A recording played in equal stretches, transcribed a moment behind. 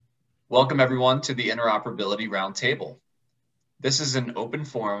Welcome everyone to the Interoperability Roundtable. This is an open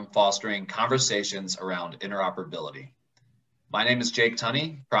forum fostering conversations around interoperability. My name is Jake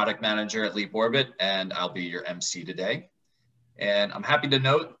Tunney, Product Manager at Leap Orbit, and I'll be your MC today. And I'm happy to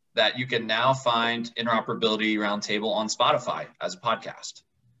note that you can now find Interoperability Roundtable on Spotify as a podcast.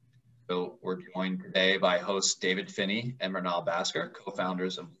 So we're joined today by hosts David Finney and Mrinal Bhaskar,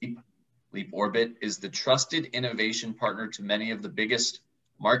 co-founders of Leap. Leap Orbit is the trusted innovation partner to many of the biggest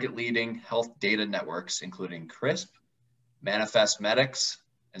market-leading health data networks, including CRISP, Manifest Medics,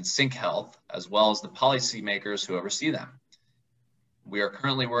 and Sync Health, as well as the policymakers who oversee them. We are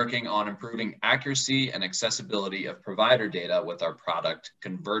currently working on improving accuracy and accessibility of provider data with our product,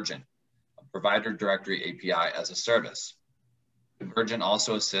 Convergent, a provider directory API as a service. Convergent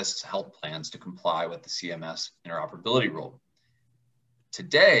also assists health plans to comply with the CMS interoperability rule.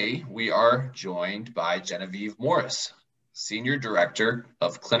 Today, we are joined by Genevieve Morris, Senior Director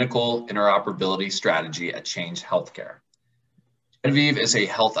of Clinical Interoperability Strategy at Change Healthcare. Genevieve is a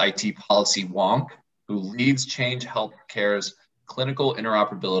health IT policy wonk who leads Change Healthcare's clinical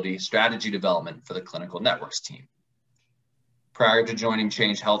interoperability strategy development for the clinical networks team. Prior to joining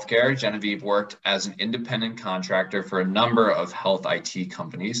Change Healthcare, Genevieve worked as an independent contractor for a number of health IT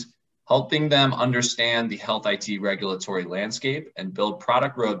companies, helping them understand the health IT regulatory landscape and build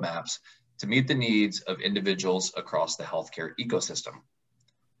product roadmaps to meet the needs of individuals across the healthcare ecosystem.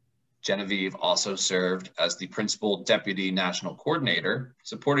 Genevieve also served as the Principal Deputy National Coordinator,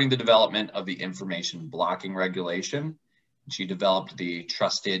 supporting the development of the information blocking regulation. She developed the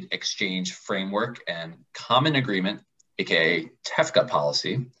Trusted Exchange Framework and Common Agreement, aka TEFCA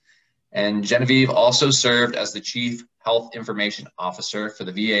policy. And Genevieve also served as the Chief Health Information Officer for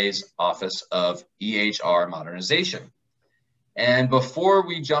the VA's Office of EHR Modernization. And before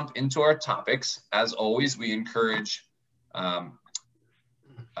we jump into our topics, as always, we encourage buy-in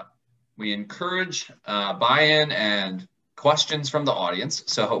and questions from the audience.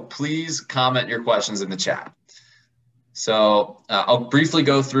 So please comment your questions in the chat. So I'll briefly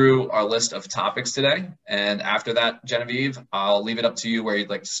go through our list of topics today. And after that, Genevieve, I'll leave it up to you where you'd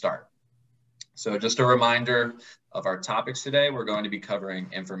like to start. So just a reminder of our topics today, we're going to be covering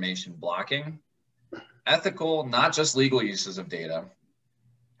information blocking, ethical, not just legal uses of data,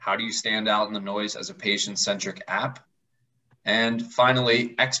 how do you stand out in the noise as a patient-centric app, and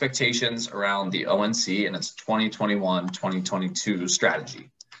finally, expectations around the ONC and its 2021-2022 strategy.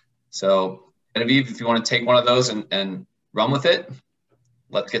 So Genevieve, if you want to take one of those and run with it,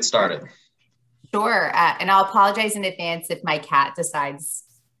 let's get started. Sure, and I'll apologize in advance if my cat decides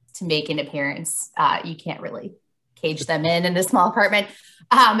to make an appearance. You can't really cage them in a small apartment.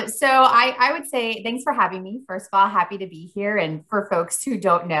 So I would say thanks for having me. First of all, happy to be here. And for folks who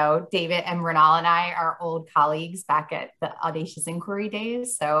don't know, David and Mrinal and I are old colleagues back at the Audacious Inquiry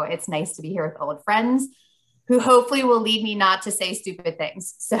days. So it's nice to be here with old friends who hopefully will lead me not to say stupid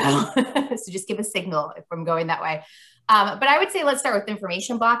things. So, so just give a signal if I'm going that way. But I would say let's start with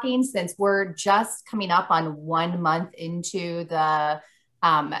information blocking, since we're just coming up on 1 month into the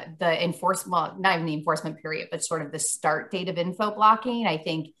enforcement, well, not even the enforcement period, but sort of the start date of info blocking. I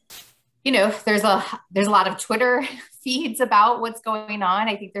think, you know, there's a lot of Twitter feeds about what's going on.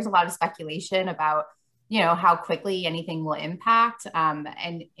 I think there's a lot of speculation about, you know, how quickly anything will impact,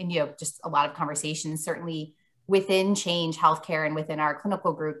 and you know, just a lot of conversations, certainly within Change Healthcare and within our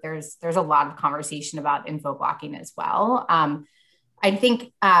clinical group, there's a lot of conversation about info blocking as well. I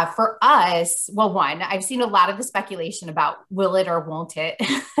think for us, well, one, I've seen a lot of the speculation about will it or won't it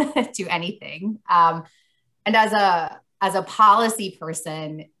do anything. And as a policy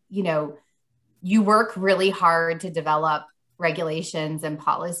person, you know, you work really hard to develop regulations and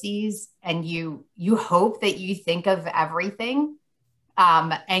policies, and you hope that you think of everything,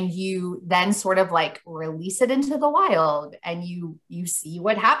 and you then sort of like release it into the wild, and you see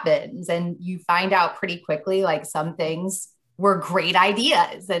what happens, and you find out pretty quickly, like some things were great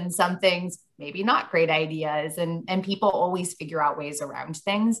ideas and some things maybe not great ideas, and people always figure out ways around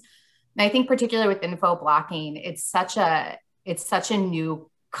things. And I think particularly with info blocking, it's such a new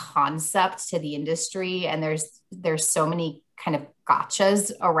concept to the industry, and there's so many kind of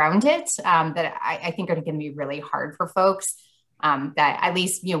gotchas around it that I think are going to be really hard for folks. That at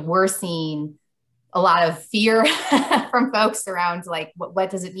least, you know, we're seeing a lot of fear from folks around like what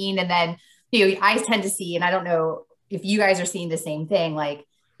does it mean, and then, you know, I tend to see, and I don't know if you guys are seeing the same thing, like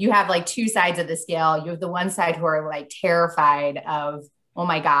you have like two sides of the scale. You have the one side who are like terrified of, oh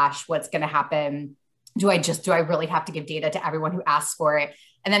my gosh, what's going to happen? Do I really have to give data to everyone who asks for it?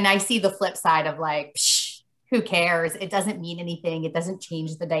 And then I see the flip side of like, psh, who cares? It doesn't mean anything. It doesn't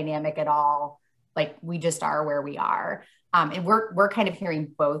change the dynamic at all. Like we just are where we are. And we're kind of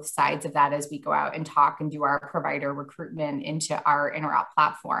hearing both sides of that as we go out and talk and do our provider recruitment into our interop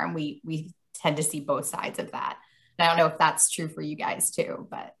platform. We tend to see both sides of that. And I don't know if that's true for you guys too,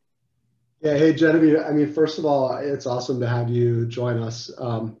 but. Yeah. Hey, Genevieve. I mean, first of all, it's awesome to have you join us.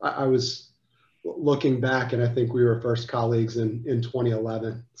 I was looking back, and I think we were first colleagues in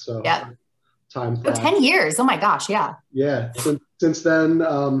 2011. So yeah. Time flies. 10 years. Oh my gosh. Yeah. Yeah. Since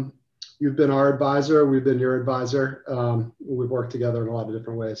then, you've been our advisor. We've been your advisor. We've worked together in a lot of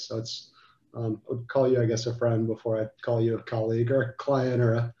different ways. So it's, I would call you, I guess, a friend before I call you a colleague or a client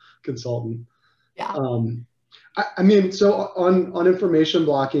or a consultant. Yeah. I mean, so on information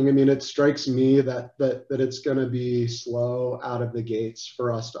blocking, I mean, it strikes me that it's going to be slow out of the gates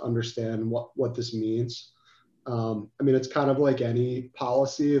for us to understand what this means. I mean, it's kind of like any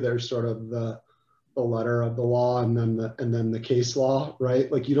policy. There's sort of the letter of the law and then the case law,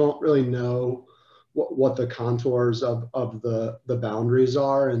 right? Like you don't really know what the contours of the boundaries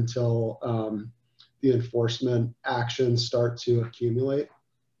are until the enforcement actions start to accumulate.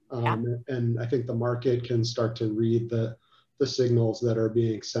 And I think the market can start to read the signals that are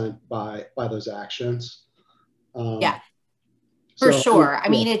being sent by those actions. For sure. I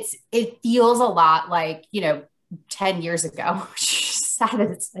mean, it feels a lot like, 10 years ago. I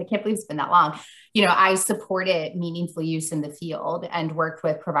can't believe it's been that long. I supported meaningful use in the field and worked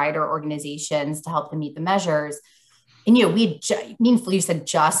with provider organizations to help them meet the measures. And, meaningful use had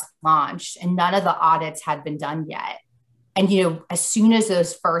just launched and none of the audits had been done yet. And, as soon as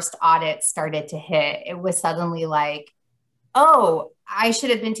those first audits started to hit, it was suddenly like, oh, I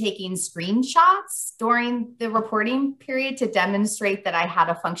should have been taking screenshots during the reporting period to demonstrate that I had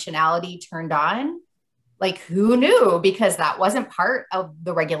a functionality turned on. Like, who knew? Because that wasn't part of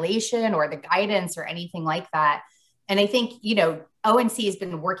the regulation or the guidance or anything like that. And I think, ONC has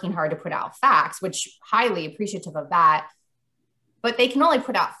been working hard to put out facts, which highly appreciative of that. But they can only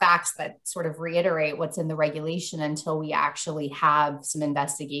put out facts that sort of reiterate what's in the regulation until we actually have some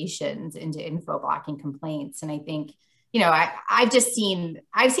investigations into info blocking complaints. And I think, I've seen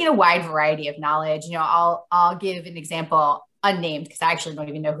a wide variety of knowledge. I'll give an example unnamed because I actually don't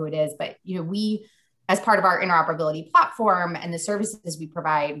even know who it is. But, we, as part of our interoperability platform and the services we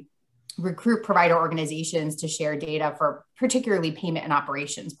provide, recruit provider organizations to share data for particularly payment and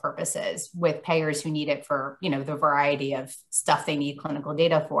operations purposes with payers who need it for, the variety of stuff they need clinical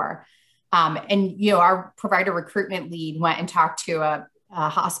data for. Our provider recruitment lead went and talked to a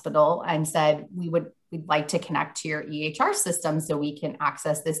hospital and said, we'd like to connect to your EHR system so we can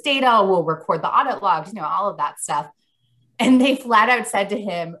access this data. We'll record the audit logs, all of that stuff. And they flat out said to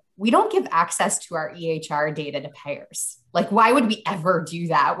him, we don't give access to our EHR data to payers. Like, why would we ever do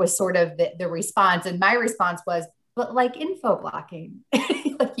that? Was sort of the response. And my response was, but like info blocking,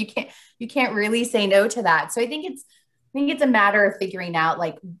 like you can't really say no to that. So I think it's a matter of figuring out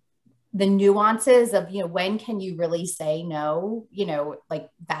like the nuances of, when can you really say no, like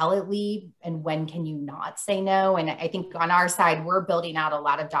validly, and when can you not say no? And I think on our side, we're building out a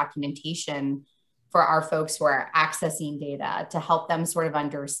lot of documentation for our folks who are accessing data to help them sort of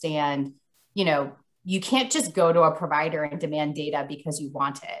understand, you can't just go to a provider and demand data because you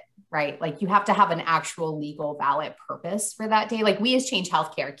want it, right? Like you have to have an actual legal valid purpose for that data. Like we as Change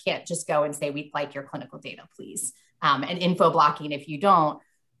Healthcare can't just go and say, we'd like your clinical data, please. And info blocking, if you don't,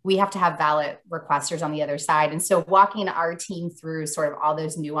 we have to have valid requesters on the other side. And so walking our team through sort of all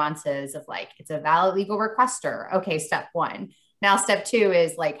those nuances of like, it's a valid legal requester. Okay, step one. Now, step two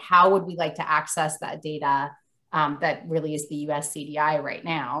is like, how would we like to access that data that really is the US CDI right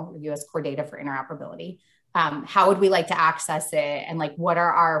now, US Core Data for Interoperability? How would we like to access it? And like, what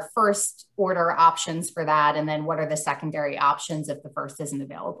are our first order options for that? And then what are the secondary options if the first isn't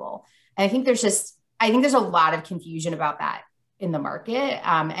available? And I think there's a lot of confusion about that in the market.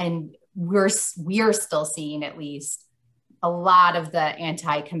 And we are still seeing at least a lot of the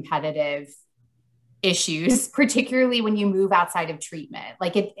anti-competitive issues, particularly when you move outside of treatment.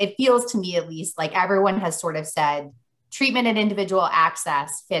 Like it feels to me, at least, like everyone has sort of said, treatment and individual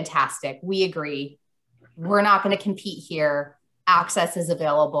access, fantastic. We agree. We're not going to compete here. Access is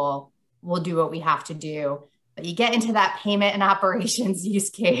available. We'll do what we have to do. But you get into that payment and operations use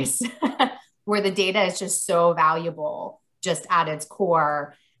case where the data is just so valuable, just at its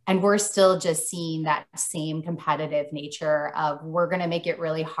core. And we're still just seeing that same competitive nature of we're going to make it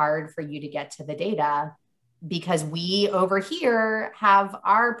really hard for you to get to the data because we over here have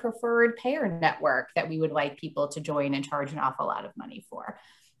our preferred payer network that we would like people to join and charge an awful lot of money for.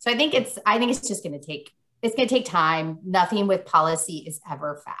 So I think it's just going to take time. Nothing with policy is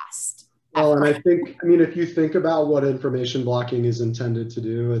ever fast. Well, and I mean, if you think about what information blocking is intended to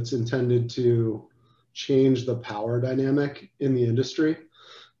do, it's intended to change the power dynamic in the industry.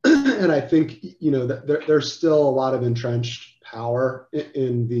 And I think, that there's still a lot of entrenched power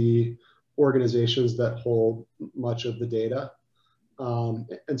in the organizations that hold much of the data.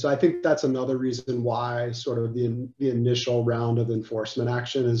 And so I think that's another reason why sort of the initial round of enforcement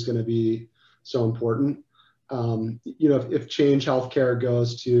action is going to be so important. If Change Healthcare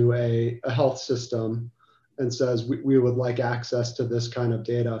goes to a health system and says, we would like access to this kind of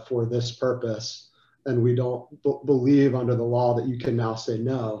data for this purpose, and we don't believe under the law that you can now say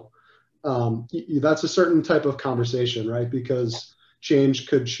no, that's a certain type of conversation, right? Because Change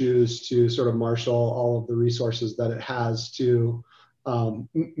could choose to sort of marshal all of the resources that it has to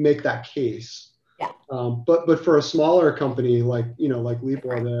make that case. Yeah. But for a smaller company like Leap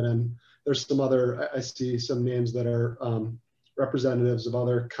Orbit, and there's some other, I see some names that are representatives of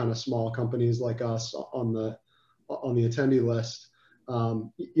other kind of small companies like us on the attendee list.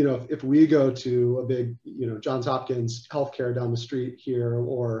 If we go to a big, Johns Hopkins Healthcare down the street here,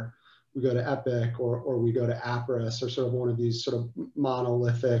 or we go to Epic, or we go to Appriss, or sort of one of these sort of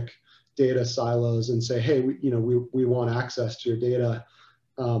monolithic data silos, and say, hey, we want access to your data.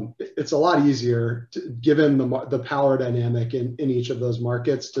 It's a lot easier, given the power dynamic in each of those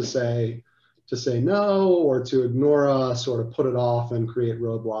markets, to say no, or to ignore us, or to put it off and create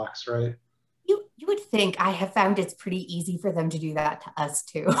roadblocks, right? You would think. I have found it's pretty easy for them to do that to us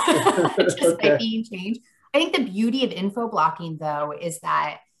too, just Okay. by being Change. I think the beauty of info blocking, though, is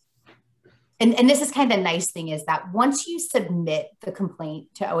that, and this is kind of the nice thing, is that once you submit the complaint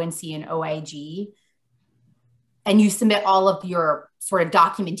to ONC and OIG, and you submit all of your sort of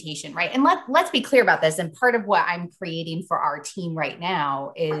documentation, right? And let's be clear about this. And part of what I'm creating for our team right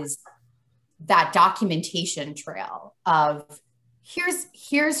now is that documentation trail of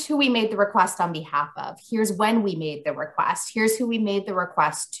here's who we made the request on behalf of. Here's when we made the request. Here's who we made the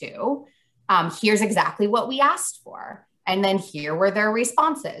request to. Here's exactly what we asked for. And then here were their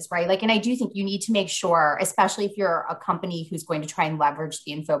responses, right? Like, and I do think you need to make sure, especially if you're a company who's going to try and leverage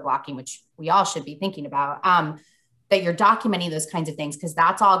the info blocking, which we all should be thinking about, that you're documenting those kinds of things, because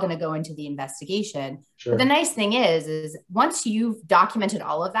that's all going to go into the investigation. Sure. But the nice thing is once you've documented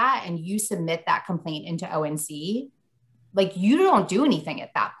all of that and you submit that complaint into ONC, like, you don't do anything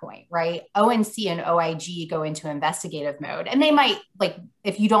at that point, right? ONC and OIG go into investigative mode, and they might, like,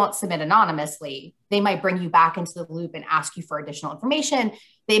 if you don't submit anonymously, they might bring you back into the loop and ask you for additional information.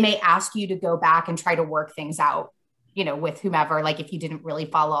 They may ask you to go back and try to work things out, with whomever, like if you didn't really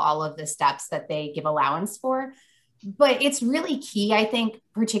follow all of the steps that they give allowance for. But it's really key, I think,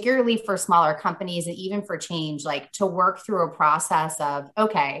 particularly for smaller companies and even for Change, like, to work through a process of,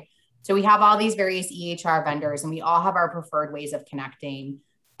 okay, so we have all these various EHR vendors and we all have our preferred ways of connecting.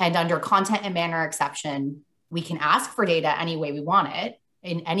 And under content and manner exception, we can ask for data any way we want it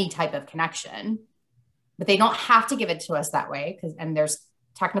in any type of connection, but they don't have to give it to us that way. And there's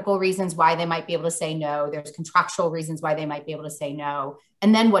technical reasons why they might be able to say no. There's contractual reasons why they might be able to say no.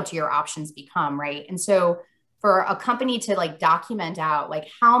 And then what do your options become, right? And so for a company to, like, document out, like,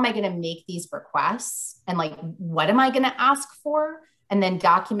 how am I going to make these requests, and, like, what am I going to ask for? And then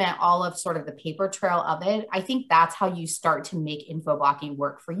document all of sort of the paper trail of it. I think that's how you start to make info blocking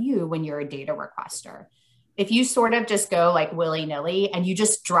work for you when you're a data requester. If you sort of just go like willy-nilly and you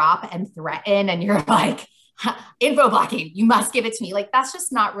just drop and threaten and you're like, info blocking, you must give it to me, like, that's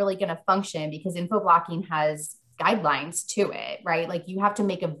just not really going to function, because info blocking has guidelines to it, right? Like, you have to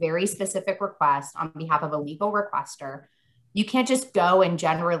make a very specific request on behalf of a legal requester. You can't just go and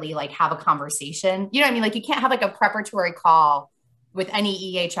generally, like, have a conversation. You know what I mean? Like, you can't have like a preparatory call with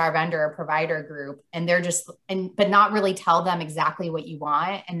any EHR vendor or provider group, and they're just, but not really tell them exactly what you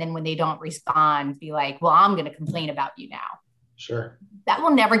want. And then when they don't respond, be like, well, I'm going to complain about you now. Sure. That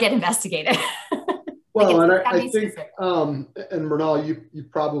will never get investigated. Well, like, and I think, and Mrinal, you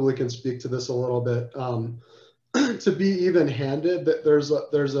probably can speak to this a little bit. To be even-handed, that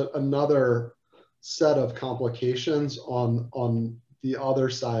there's another set of complications on the other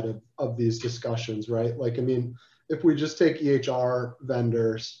side of these discussions, right? Like, I mean, if we just take EHR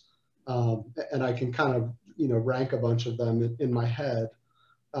vendors, and I can kind of, rank a bunch of them in my head,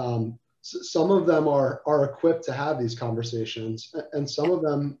 some of them are equipped to have these conversations, and some of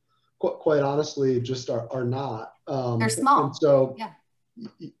them, quite honestly, just are not. They're small. And so yeah.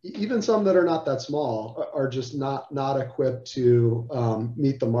 Even some that are not that small are just not equipped to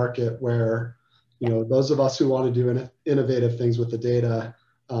meet the market, where, those of us who want to do innovative things with the data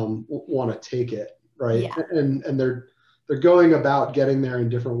want to take it. Right. Yeah. And they're going about getting there in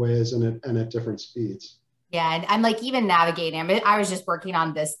different ways and at different speeds. Yeah. And I'm like, even navigating, I was just working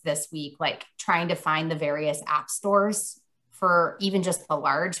on this week, like trying to find the various app stores for even just the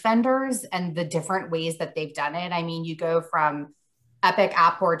large vendors and the different ways that they've done it. I mean, you go from Epic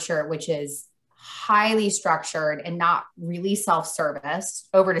App Orchard, which is highly structured and not really self-service,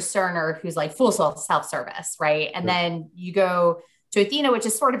 over to Cerner, who's like full self-service, right? And then you go to Athena, which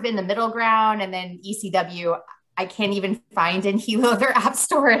is sort of in the middle ground, and then ECW, I can't even find in Hilo their app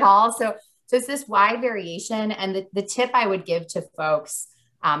store at all. So it's this wide variation. And the tip I would give to folks,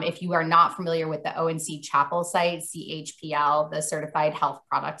 if you are not familiar with the ONC Chapel site, CHPL, the Certified Health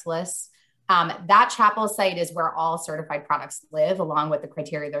Product List, that Chapel site is where all certified products live, along with the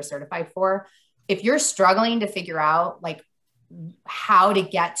criteria they're certified for. If you're struggling to figure out like how to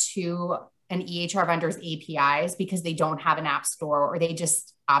get to an EHR vendor's APIs because they don't have an app store, or they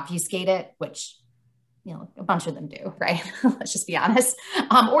just obfuscate it, which, you know, a bunch of them do, right? Let's just be honest.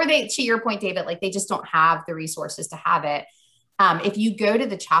 Or they, to your point, David, like they just don't have the resources to have it. If you go to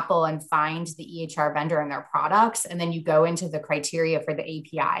the Chapel and find the EHR vendor and their products, and then you go into the criteria for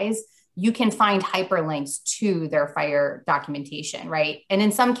the APIs, you can find hyperlinks to their FHIR documentation, right? And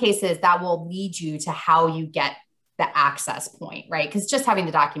in some cases that will lead you to how you get the access point, right? Because just having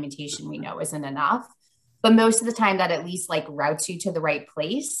the documentation, we know, isn't enough. But most of the time that at least like routes you to the right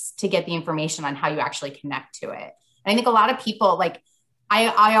place to get the information on how you actually connect to it. And I think a lot of people, like,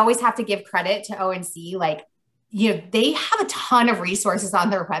 I always have to give credit to ONC, like, you know, they have a ton of resources on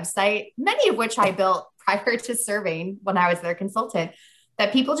their website, many of which I built prior to serving when I was their consultant,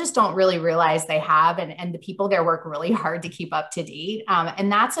 that people just don't really realize they have. And the people there work really hard to keep up to date.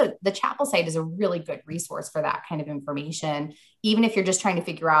 And the Chapel site is a really good resource for that kind of information. Even if you're just trying to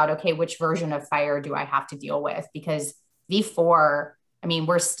figure out, okay, which version of FHIR do I have to deal with? Because V4, I mean,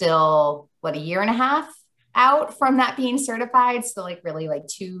 we're still, what, a year and a half out from that being certified. So like really like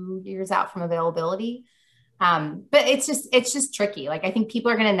 2 years out from availability. But it's just tricky. Like, I think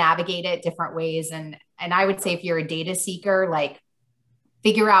people are going to navigate it different ways. And I would say if you're a data seeker, like,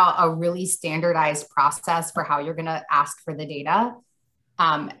 figure out a really standardized process for how you're going to ask for the data,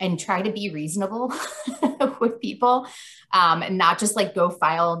 and try to be reasonable with people, and not just like go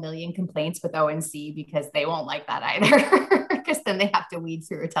file a million complaints with ONC, because they won't like that either, because then they have to weed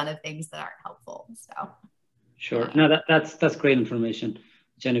through a ton of things that aren't helpful. So. Sure. No, that's great information,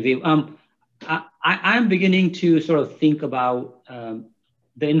 Genevieve. I'm beginning to sort of think about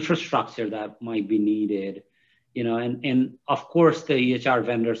the infrastructure that might be needed. You know, and of course, the EHR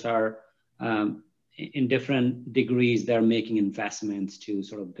vendors are in different degrees, they're making investments to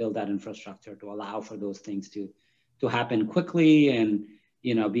sort of build that infrastructure to allow for those things to happen quickly, and,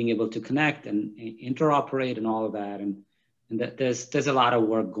 you know, being able to connect and interoperate and all of that. And that there's a lot of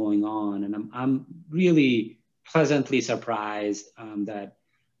work going on. And I'm really pleasantly surprised that,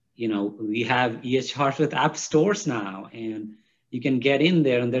 you know, we have EHRs with app stores now, and you can get in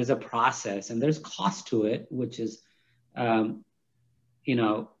there, and there's a process, and there's cost to it, which is, you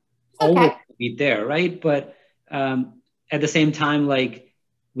know, always be there, right? But at the same time, like,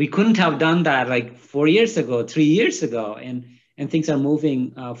 we couldn't have done that like 4 years ago, 3 years ago, and things are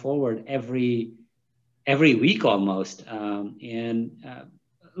moving forward every week almost. And a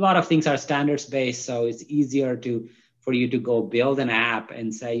lot of things are standards based, so it's easier for you to go build an app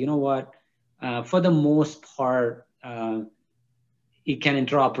and say, you know what, for the most part, it can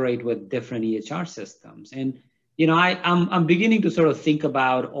interoperate with different EHR systems. And, you know, I'm beginning to sort of think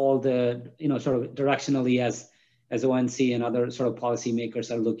about all the, you know, sort of directionally as ONC and other sort of policymakers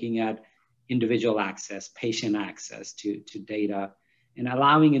are looking at individual access, patient access to data, and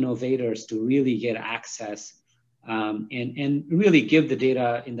allowing innovators to really get access and really give the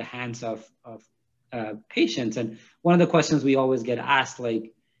data in the hands of patients. And one of the questions we always get asked,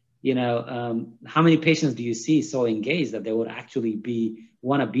 like, you know, how many patients do you see so engaged that they would actually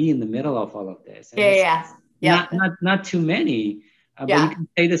want to be in the middle of all of this? And not too many. But you can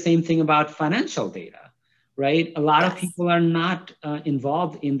say the same thing about financial data, right? A lot of people are not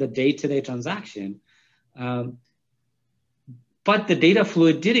involved in the day-to-day transaction. But the data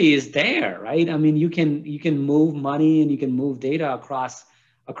fluidity is there, right? I mean, you can move money and you can move data across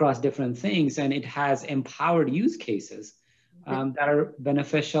different things, and it has empowered use cases that are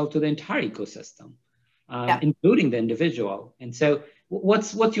beneficial to the entire ecosystem, including the individual. And so,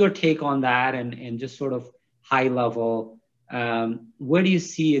 what's your take on that? And just sort of high level, where do you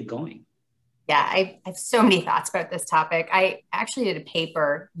see it going? Yeah, I have so many thoughts about this topic. I actually did a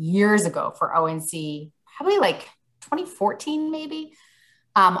paper years ago for ONC, probably like 2014 maybe,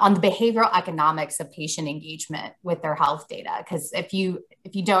 on the behavioral economics of patient engagement with their health data. Because if you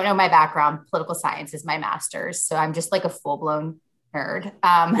don't know my background, political science is my master's. So I'm just like a full-blown nerd.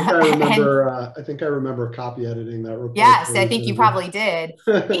 I think I remember copy editing that report. Yes, I think you probably did.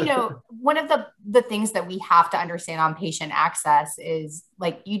 You know, one of the things that we have to understand on patient access is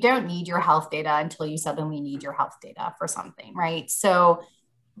like, you don't need your health data until you suddenly need your health data for something, right? So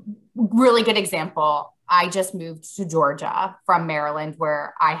really good example. I just moved to Georgia from Maryland,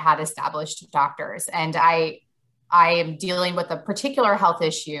 where I had established doctors, and I am dealing with a particular health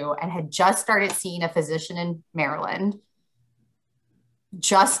issue and had just started seeing a physician in Maryland,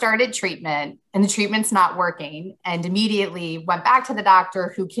 just started treatment, and the treatment's not working, and immediately went back to the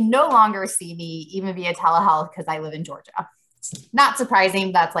doctor, who can no longer see me even via telehealth because I live in Georgia. It's not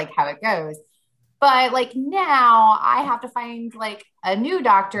surprising, that's like how it goes. But like now I have to find like a new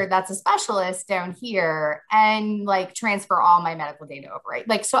doctor that's a specialist down here and like transfer all my medical data over, right?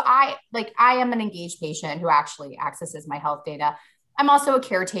 Like, so I am an engaged patient who actually accesses my health data. I'm also a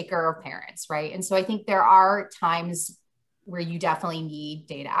caretaker of parents, right? And so I think there are times where you definitely need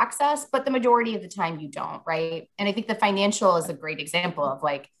data access, but the majority of the time you don't, right? And I think the financial is a great example of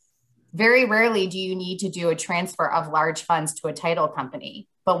like, very rarely do you need to do a transfer of large funds to a title company.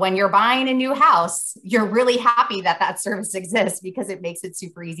 But when you're buying a new house, you're really happy that that service exists because it makes it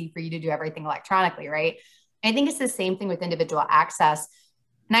super easy for you to do everything electronically, right? I think it's the same thing with individual access.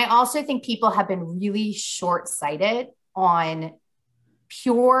 And I also think people have been really short-sighted on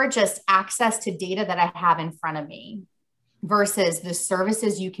pure just access to data that I have in front of me versus the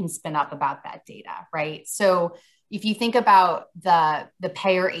services you can spin up about that data, right? So if you think about the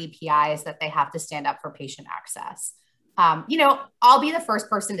payer APIs that they have to stand up for patient access, you know, I'll be the first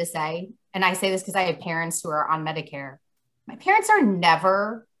person to say, and I say this because I have parents who are on Medicare, my parents are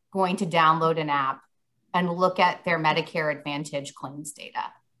never going to download an app and look at their Medicare Advantage claims data.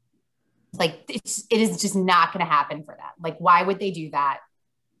 Like it is just not going to happen for them. Like, why would they do that?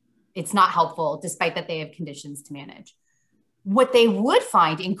 It's not helpful, despite that they have conditions to manage. What they would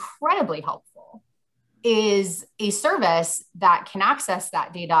find incredibly helpful is a service that can access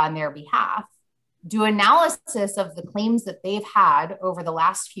that data on their behalf, do analysis of the claims that they've had over the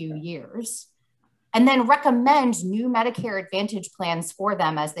last few years, and then recommend new Medicare Advantage plans for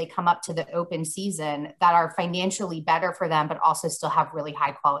them as they come up to the open season that are financially better for them, but also still have really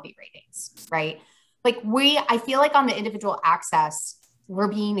high quality ratings, right? Like I feel like on the individual access, we're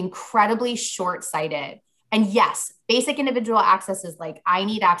being incredibly short-sighted. And yes, basic individual access is like, I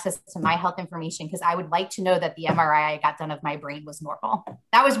need access to my health information because I would like to know that the MRI I got done of my brain was normal.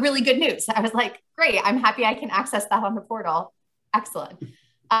 That was really good news. I was like, great, I'm happy I can access that on the portal. Excellent.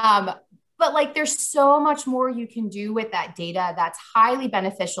 But like, there's so much more you can do with that data that's highly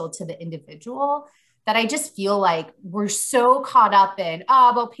beneficial to the individual that I just feel like we're so caught up in,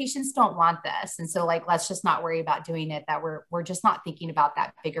 oh, well, patients don't want this. And so like, let's just not worry about doing it, that we're just not thinking about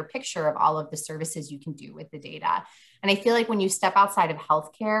that bigger picture of all of the services you can do with the data. And I feel like when you step outside of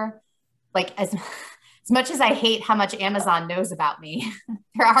healthcare, like as much as I hate how much Amazon knows about me,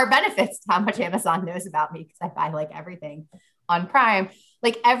 there are benefits to how much Amazon knows about me because I buy like everything on Prime.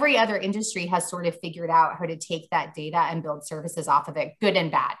 Like every other industry has sort of figured out how to take that data and build services off of it, good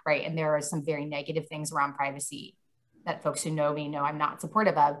and bad, right? And there are some very negative things around privacy that folks who know me know I'm not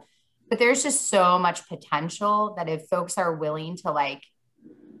supportive of. But there's just so much potential that if folks are willing to like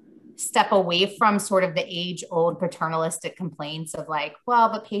step away from sort of the age-old paternalistic complaints of like, well,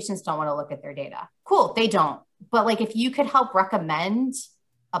 but patients don't want to look at their data. Cool, they don't. But like if you could help recommend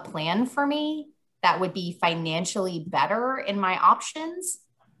a plan for me that would be financially better in my options,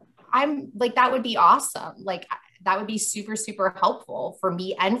 I'm like, that would be awesome. Like that would be super, super helpful for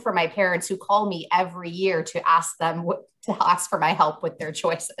me and for my parents who call me every year to ask for my help with their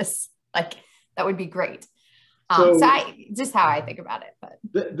choices. Like that would be great. So just how I think about it.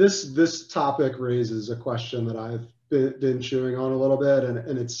 But this topic raises a question that I've been chewing on a little bit,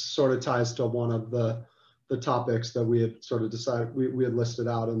 and it sort of ties to one of the topics that we had sort of decided we had listed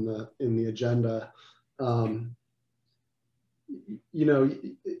out in the agenda. You know,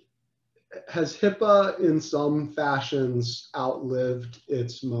 has HIPAA in some fashions outlived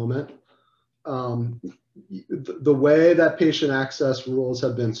its moment? The way that patient access rules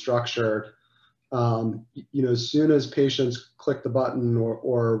have been structured, you know, as soon as patients click the button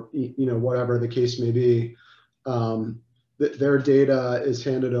or you know, whatever the case may be, their data is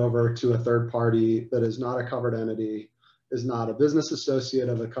handed over to a third party that is not a covered entity, is not a business associate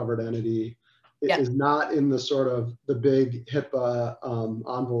of a covered entity, yeah, is not in the sort of the big HIPAA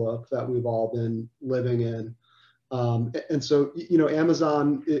envelope that we've all been living in. And so, you know,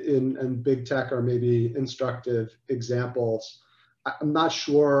 Amazon and big tech are maybe instructive examples. I'm not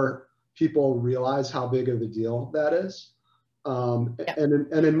sure people realize how big of a deal that is. And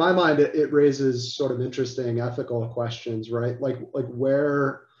in my mind, it raises sort of interesting ethical questions, right? Like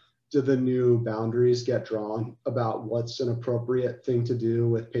where do the new boundaries get drawn about what's an appropriate thing to do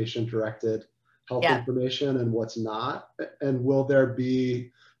with patient-directed health information and what's not? And will there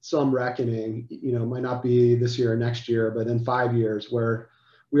be some reckoning, it might not be this year or next year, but in 5 years, where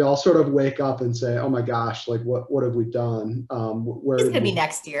we all sort of wake up and say, oh my gosh, like what have we done? It's going to be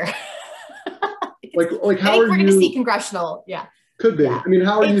next year. like how I think are we're you? Going to see congressional. Yeah. Could be. Yeah. I mean,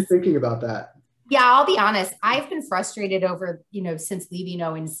 how are you thinking about that? Yeah, I'll be honest. I've been frustrated over, since leaving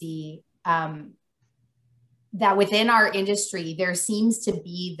ONC, that within our industry, there seems to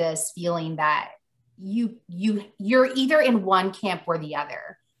be this feeling that you're either in one camp or the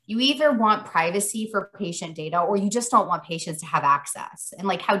other. You either want privacy for patient data or you just don't want patients to have access. And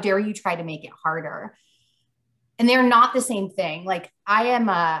like, how dare you try to make it harder? And they're not the same thing. Like I am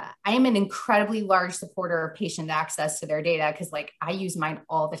an incredibly large supporter of patient access to their data because like I use mine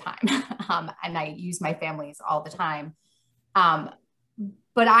all the time and I use my family's all the time.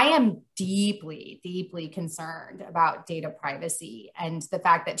 But I am deeply, deeply concerned about data privacy and the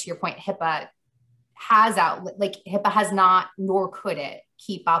fact that, to your point, HIPAA has not, nor could it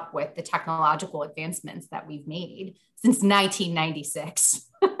keep up with the technological advancements that we've made since 1996,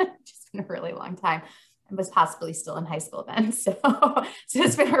 which has been a really long time. I was possibly still in high school then. So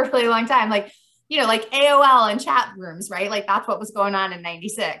it's been a really long time. Like AOL and chat rooms, right? Like that's what was going on in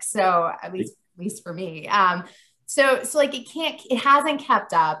 96. So at least for me. So like it hasn't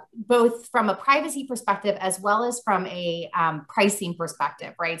kept up both from a privacy perspective as well as from a pricing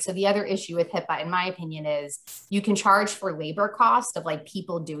perspective, right? So the other issue with HIPAA, in my opinion, is you can charge for labor cost of like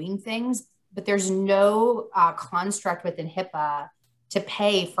people doing things, but there's no construct within HIPAA to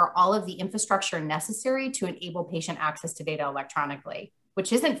pay for all of the infrastructure necessary to enable patient access to data electronically,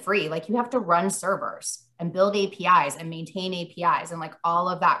 which isn't free. Like you have to run servers and build APIs and maintain APIs, and like all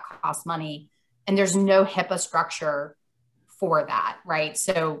of that costs money. And there's no HIPAA structure for that, right?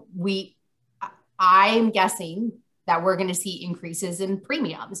 So I'm guessing that we're going to see increases in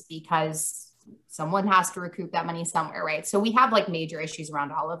premiums because someone has to recoup that money somewhere, right? So we have like major issues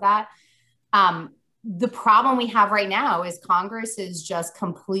around all of that. The problem we have right now is Congress is just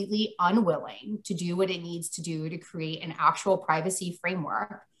completely unwilling to do what it needs to do to create an actual privacy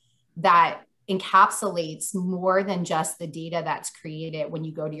framework that encapsulates more than just the data that's created when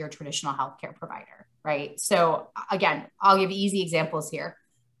you go to your traditional healthcare provider, right? So again, I'll give easy examples here.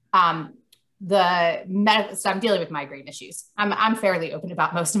 So I'm dealing with migraine issues. I'm fairly open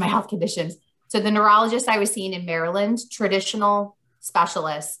about most of my health conditions. So the neurologist I was seeing in Maryland, traditional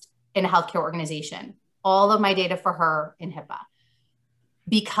specialist in a healthcare organization, all of my data for her in HIPAA.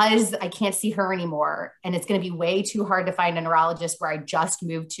 Because I can't see her anymore, and it's going to be way too hard to find a neurologist where I just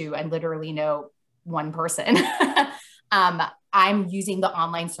moved to and literally know one person. I'm using the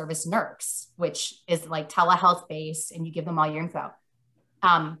online service Nurx, which is like telehealth based, and you give them all your info.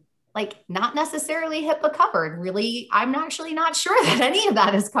 Like not necessarily HIPAA covered. Really, I'm actually not sure that any of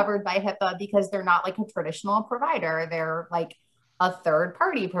that is covered by HIPAA because they're not like a traditional provider. They're like a third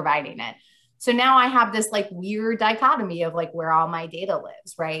party providing it. So now I have this like weird dichotomy of like where all my data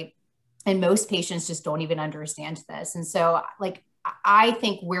lives, right? And most patients just don't even understand this. And so like, I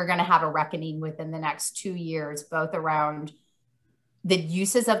think we're going to have a reckoning within the next 2 years, both around the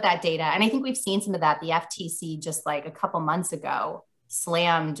uses of that data. And I think we've seen some of that. The FTC just like a couple months ago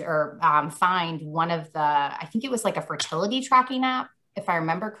slammed or fined one of the, I think it was like a fertility tracking app, if I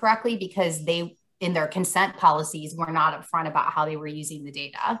remember correctly, because they, in their consent policies, were not upfront about how they were using the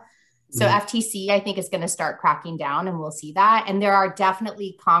data. So FTC, I think, is going to start cracking down, and we'll see that. And there are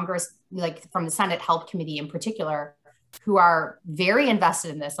definitely Congress, like from the Senate Health Committee in particular, who are very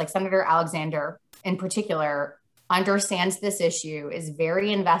invested in this. Like Senator Alexander in particular understands this issue, is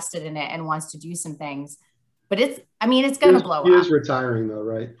very invested in it, and wants to do some things. But it's going to blow up. He is retiring though,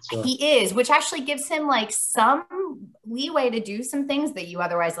 right? So. He is, which actually gives him like some leeway to do some things that you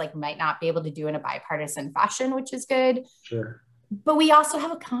otherwise like might not be able to do in a bipartisan fashion, which is good. Sure. But we also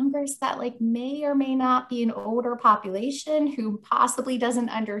have a Congress that like may or may not be an older population who possibly doesn't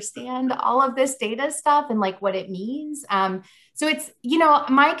understand all of this data stuff and like what it means. So it's,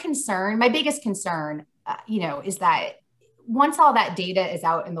 my biggest concern, is that once all that data is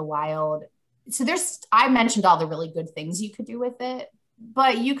out in the wild, so I mentioned all the really good things you could do with it,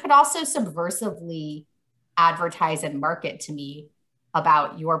 but you could also subversively advertise and market to me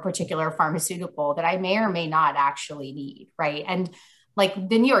about your particular pharmaceutical that I may or may not actually need, right? And like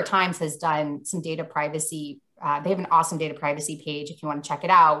the New York Times has done some data privacy. They have an awesome data privacy page if you want to check it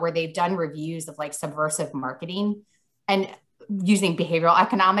out, where they've done reviews of like subversive marketing. And using behavioral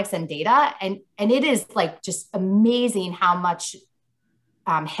economics and data. And it is like just amazing how much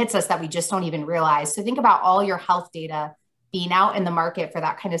hits us that we just don't even realize. So think about all your health data being out in the market for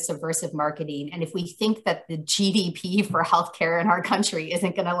that kind of subversive marketing. And if we think that the GDP for healthcare in our country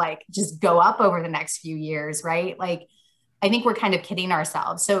isn't going to like just go up over the next few years, right? Like, I think we're kind of kidding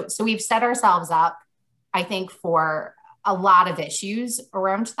ourselves. So we've set ourselves up, I think, for a lot of issues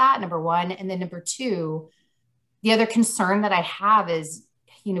around that, number one. And then number two, the other concern that I have is,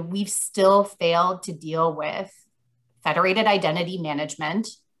 you know, we've still failed to deal with federated identity management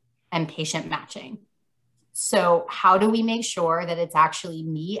and patient matching. So how do we make sure that it's actually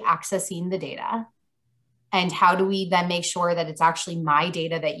me accessing the data? And how do we then make sure that it's actually my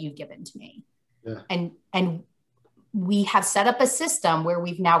data that you've given to me? Yeah. And we have set up a system where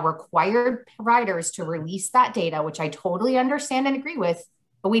we've now required providers to release that data, which I totally understand and agree with,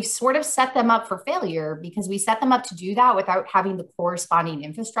 but we've sort of set them up for failure because we set them up to do that without having the corresponding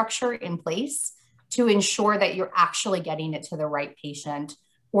infrastructure in place to ensure that you're actually getting it to the right patient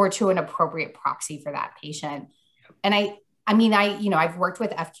or to an appropriate proxy for that patient. And I've worked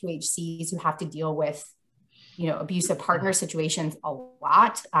with FQHCs who have to deal with, you know, abusive partner situations a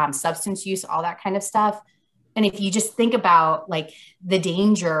lot, substance use, all that kind of stuff. And if you just think about like the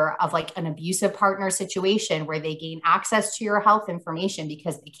danger of like an abusive partner situation where they gain access to your health information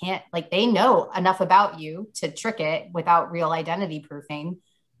because they can't, like, they know enough about you to trick it without real identity proofing,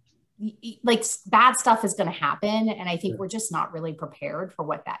 like bad stuff is going to happen. And I think we're just not really prepared for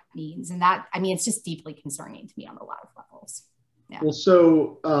what that means. And that, I mean, it's just deeply concerning to me on a lot of levels. Yeah. Well,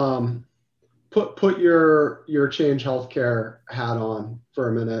 so put your Change Healthcare hat on for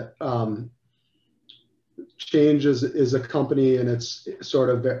a minute. Change is a company in its sort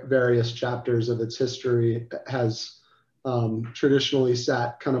of various chapters of its history has traditionally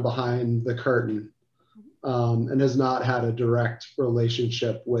sat kind of behind the curtain and has not had a direct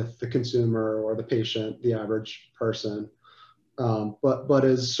relationship with the consumer or the patient, the average person, but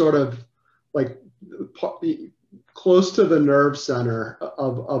is sort of like close to the nerve center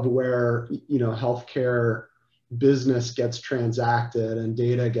of where, you know, healthcare business gets transacted and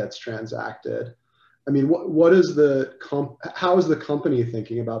data gets transacted. I mean, what is how is the company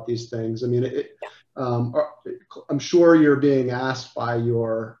thinking about these things? I mean, I'm sure you're being asked by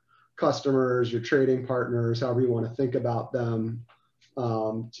your customers, your trading partners, however you want to think about them,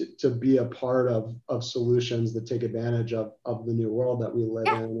 to be a part of solutions that take advantage of the new world that we live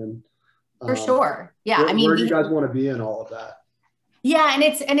in. And for sure. Yeah. Where do you guys want to be in all of that? Yeah.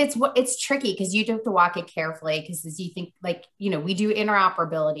 And it's tricky because you have to walk it carefully because as you think, like, you know, we do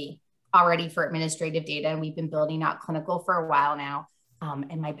interoperability already for administrative data, and we've been building out clinical for a while now.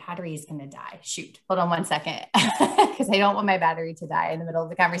 And my battery is going to die. Shoot, hold on one second, because I don't want my battery to die in the middle of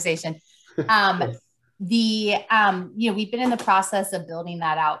the conversation. You know, we've been in the process of building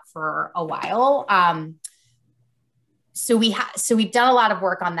that out for a while. So we've done a lot of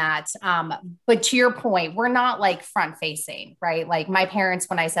work on that. But to your point, we're not like front facing, right? Like my parents,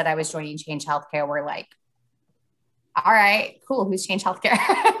 when I said I was joining Change Healthcare, were like, all right, cool. Who's Change Healthcare?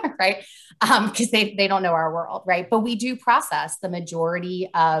 Right. Because they don't know our world. Right. But we do process the majority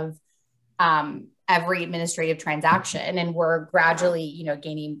of every administrative transaction, and we're gradually, you know,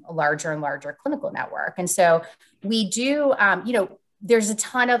 gaining a larger and larger clinical network. And so we do, you know, there's a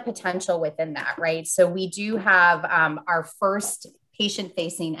ton of potential within that. Right. So we do have our first patient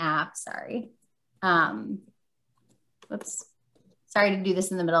facing app. Sorry. Whoops. Sorry to do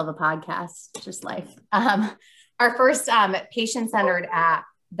this in the middle of a podcast. It's just life. Our first patient-centered app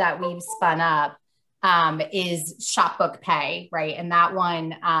that we've spun up is ShopBook Pay, right? And that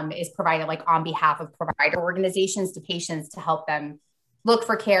one is provided like on behalf of provider organizations to patients to help them look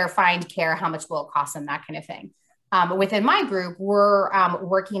for care, find care, how much will it cost them, that kind of thing. Within my group, we're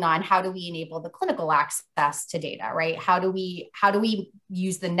working on how do we enable the clinical access to data, right? How do we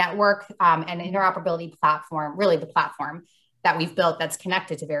use the network and interoperability platform, really the platform that we've built that's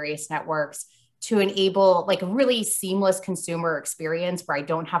connected to various networks, to enable like a really seamless consumer experience where I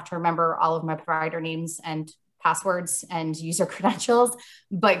don't have to remember all of my provider names and passwords and user credentials,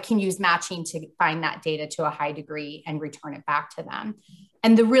 but can use matching to find that data to a high degree and return it back to them.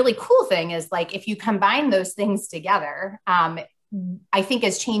 And the really cool thing is like, if you combine those things together, I think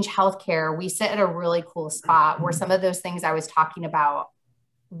as Change Healthcare, we sit at a really cool spot where some of those things I was talking about,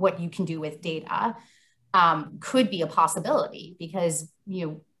 what you can do with data, could be a possibility because, you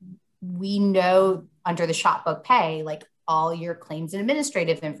know, we know under the ShopBook Pay, like all your claims and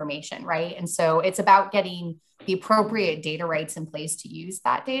administrative information, right? And so it's about getting the appropriate data rights in place to use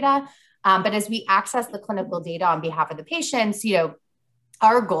that data. But as we access the clinical data on behalf of the patients, you know,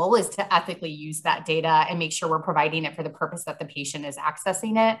 our goal is to ethically use that data and make sure we're providing it for the purpose that the patient is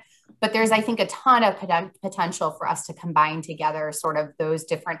accessing it. But there's, I think, a ton of potential for us to combine together sort of those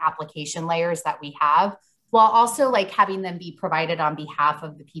different application layers that we have, while also like having them be provided on behalf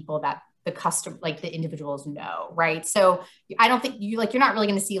of the people that the customer, like the individuals know, right? So I don't think you're not really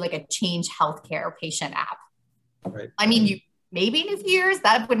going to see like a Change Healthcare patient app. Right. I mean, maybe in a few years,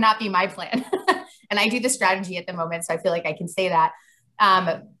 that would not be my plan. And I do the strategy at the moment, so I feel like I can say that.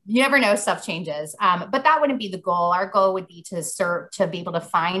 You never know, stuff changes, but that wouldn't be the goal. Our goal would be to be able to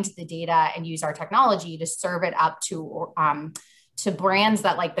find the data and use our technology to serve it up to brands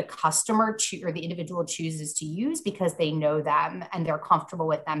that like the customer or the individual chooses to use because they know them and they're comfortable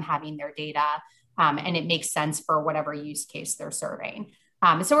with them having their data, and it makes sense for whatever use case they're serving.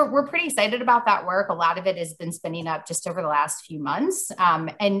 So we're pretty excited about that work. A lot of it has been spinning up just over the last few months.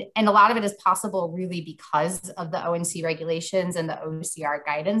 And a lot of it is possible really because of the ONC regulations and the OCR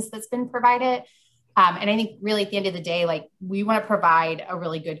guidance that's been provided. And I think really at the end of the day, like we want to provide a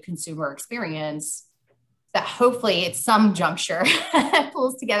really good consumer experience that hopefully at some juncture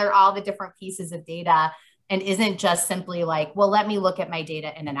pulls together all the different pieces of data and isn't just simply like, well, let me look at my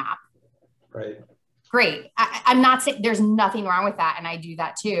data in an app. Right. Great. I'm not saying there's nothing wrong with that. And I do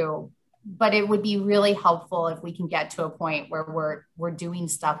that too, but it would be really helpful if we can get to a point where we're doing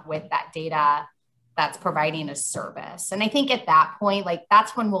stuff with that data that's providing a service. And I think at that point, like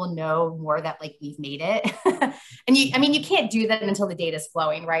that's when we'll know more that like we've made it. And you can't do that until the data is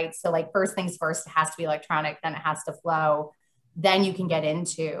flowing, right? So like first things first, it has to be electronic, then it has to flow. Then you can get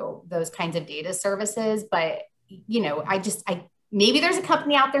into those kinds of data services. But, maybe there's a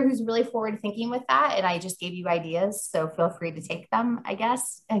company out there who's really forward thinking with that. And I just gave you ideas. So feel free to take them, I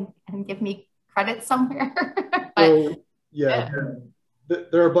guess, and give me credit somewhere. But, so, yeah.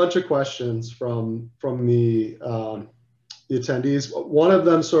 There are a bunch of questions from the attendees. One of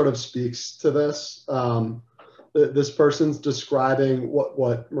them sort of speaks to this. This person's describing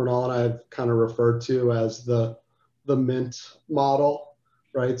what Mrinal and I have kind of referred to as the Mint model,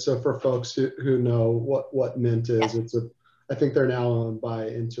 right? So for folks who know what Mint is, I think they're now owned by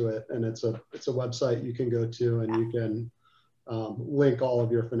Intuit, and it's a website you can go to, and you can link all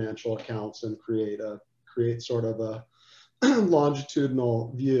of your financial accounts and create sort of a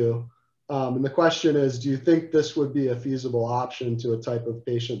longitudinal view. And the question is, do you think this would be a feasible option to a type of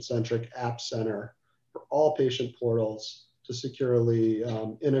patient-centric app center for all patient portals to securely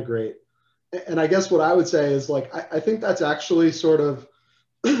integrate? And I guess what I would say is like, I think that's actually sort of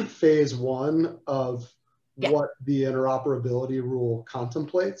phase one of what the interoperability rule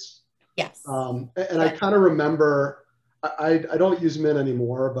contemplates. Yes. And I kind of remember, I don't use Mint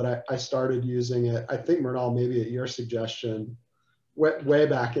anymore, but I started using it, I think, Mrinal, maybe at your suggestion, way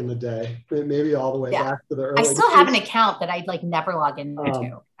back in the day, maybe all the way back to the early I still have an account that I'd like never log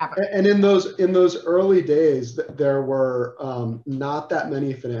into ever. And in those early days, there were not that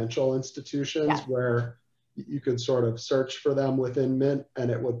many financial institutions where you could sort of search for them within Mint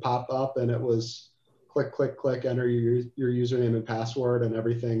and it would pop up and it was click, click, click, enter your username and password and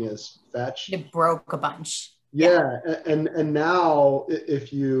everything is fetched. It broke a bunch. Yeah. And now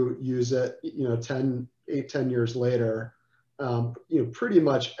if you use it, 10 years later, pretty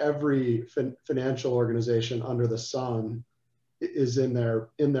much every financial organization under the sun is in their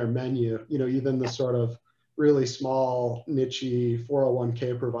menu, even the sort of really small niche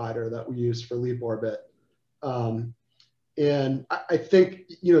 401k provider that we use for LeapOrbit. And I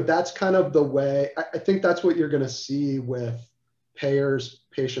think, that's kind of the way, I think that's what you're going to see with payers,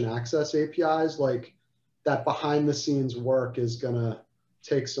 patient access APIs, like that behind the scenes work is going to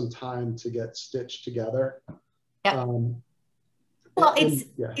take some time to get stitched together. Yeah. Well,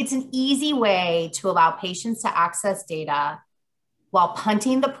 it's an easy way to allow patients to access data while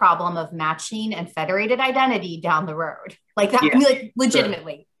punting the problem of matching and federated identity down the road. Like that, like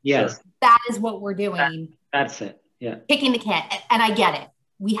legitimately. Sure. Yes. That is what we're doing. That's it. Yeah. Kicking the can. And I get it.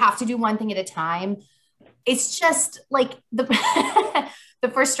 We have to do one thing at a time. It's just like the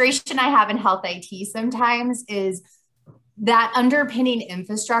frustration I have in health IT sometimes is that underpinning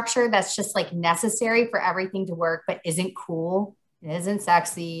infrastructure that's just like necessary for everything to work, but isn't cool. It isn't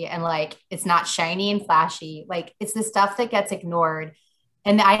sexy and like it's not shiny and flashy. Like it's the stuff that gets ignored.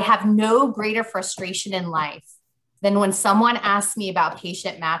 And I have no greater frustration in life than when someone asks me about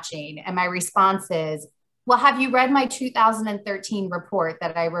patient matching and my response is, well, have you read my 2013 report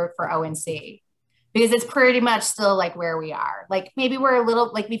that I wrote for ONC? Because it's pretty much still like where we are. Like maybe we're a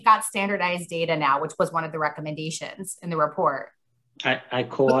little, like we've got standardized data now, which was one of the recommendations in the report. I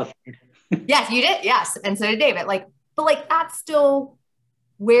co-authored. Yes, you did. Yes. And so did David. But that's still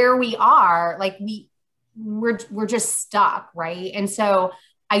where we are. Like we're just stuck, right? And so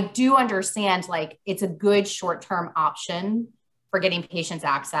I do understand like it's a good short-term option for getting patients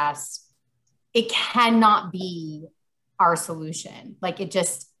access. It cannot be our solution. Like it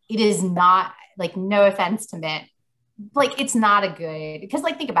is not, like, no offense to Mint, like it's not a good, because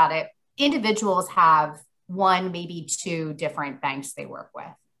like think about it, individuals have one, maybe two different banks they work with,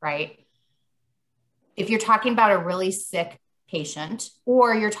 right? If you're talking about a really sick patient,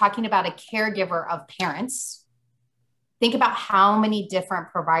 or you're talking about a caregiver of parents, think about how many different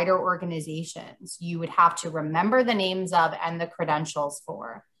provider organizations you would have to remember the names of and the credentials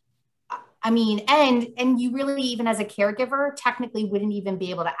for. I mean, and you really, even as a caregiver, technically wouldn't even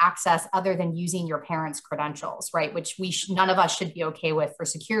be able to access other than using your parents' credentials, right? Which none of us should be okay with for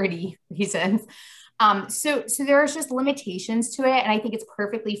security reasons. So there's just limitations to it. And I think it's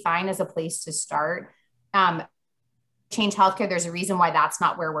perfectly fine as a place to start. Change Healthcare, there's a reason why that's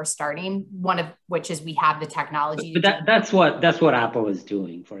not where we're starting. One of which is we have the technology. But that's what Apple is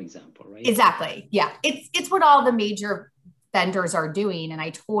doing, for example, right? Exactly. Yeah. It's what all the major vendors are doing. And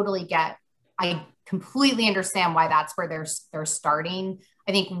I completely understand why that's where they're starting.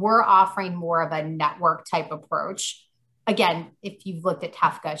 I think we're offering more of a network type approach. Again, if you've looked at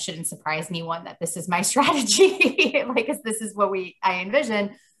Tefka, it shouldn't surprise anyone that this is my strategy, like, because this is what I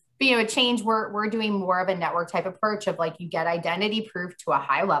envision. But, at Change, we're doing more of a network type approach of like, you get identity proof to a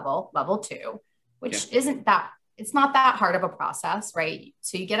high level 2, which it's not that hard of a process, right?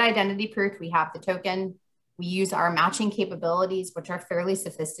 So you get identity proof, we have the token, we use our matching capabilities, which are fairly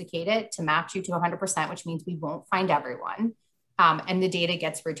sophisticated, to match you to 100%, which means we won't find everyone. And the data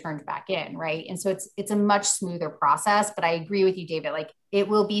gets returned back in, right? And so it's a much smoother process, but I agree with you, David, like it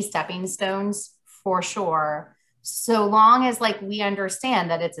will be stepping stones for sure, so long as like we understand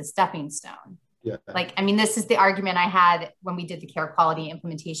that it's a stepping stone. Yeah. Like, I mean, this is the argument I had when we did the care quality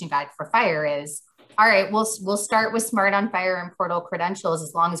implementation guide for FHIR is, all right, we'll start with Smart on FHIR and portal credentials,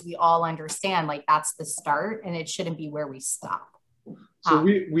 as long as we all understand like that's the start and it shouldn't be where we stop. So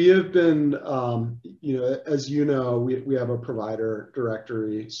we have been, as you know, we have a provider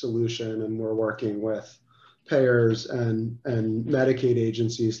directory solution, and we're working with payers and Medicaid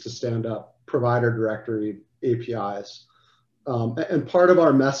agencies to stand up provider directory APIs. And part of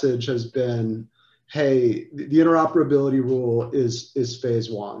our message has been, hey, the interoperability rule is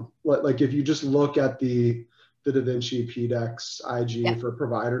phase one. Like if you just look at the DaVinci PDEX IG for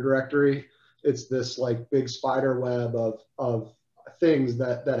provider directory, it's this like big spider web of things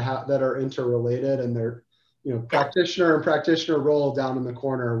that are interrelated, and they're, practitioner and practitioner role down in the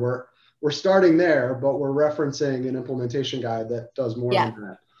corner. We're starting there, but we're referencing an implementation guide that does more than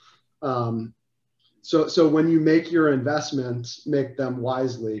that. So when you make your investments, make them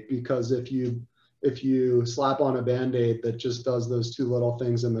wisely, because if you slap on a Band-Aid that just does those two little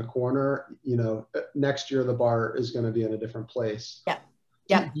things in the corner, next year the bar is going to be in a different place. Yeah.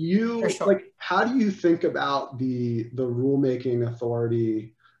 Yeah. How do you think about the rulemaking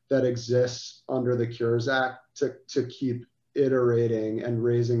authority that exists under the Cures Act to keep iterating and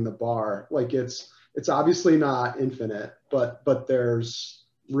raising the bar? Like it's obviously not infinite, but there's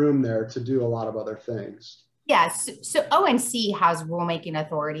room there to do a lot of other things. Yes. So ONC has rulemaking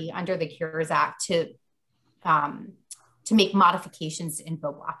authority under the Cures Act to make modifications to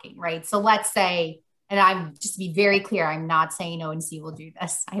info blocking, right? So let's say, and I'm just to be very clear, I'm not saying ONC will do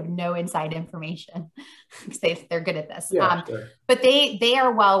this. I have no inside information because they're good at this. Yeah, sure. But they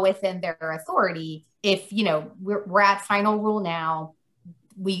are well within their authority. If, we're at final rule now,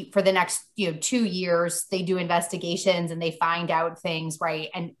 for the next 2 years, they do investigations and they find out things, right?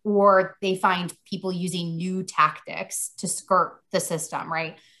 Or they find people using new tactics to skirt the system,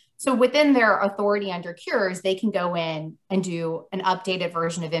 right? So within their authority under Cures, they can go in and do an updated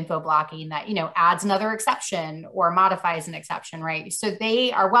version of info blocking that, adds another exception or modifies an exception, right? So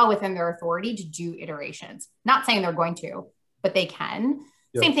they are well within their authority to do iterations. Not saying they're going to, but they can.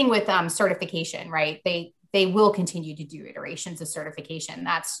 Yep. Same thing with certification, right? They will continue to do iterations of certification.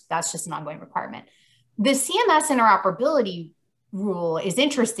 That's just an ongoing requirement. The CMS interoperability rule is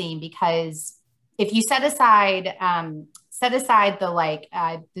interesting because if you set aside the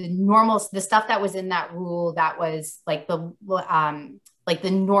stuff that was in that rule, that was like the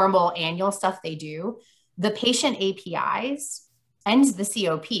normal annual stuff they do, the patient APIs and the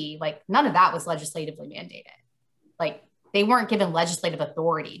COP, like none of that was legislatively mandated. Like they weren't given legislative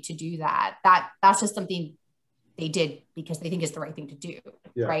authority to do that. That's just something they did because they think it's the right thing to do.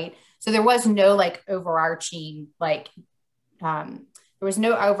 Yeah. Right. So there was no overarching I can't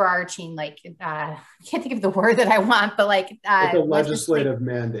think of the word that I want, but like a legislative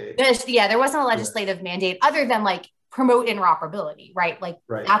mandate. There wasn't a legislative mandate other than promote interoperability, right? Like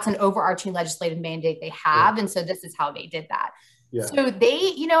Right. that's an overarching legislative mandate they have. And so this is how they did that. Yeah. So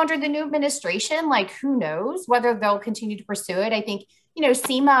they, under the new administration, like who knows whether they'll continue to pursue it. I think,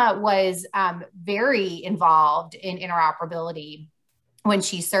 Seema was very involved in interoperability when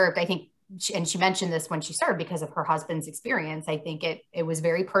she served. I think, and she mentioned this when she served because of her husband's experience. I think it was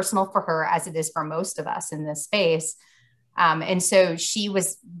very personal for her, as it is for most of us in this space. And so she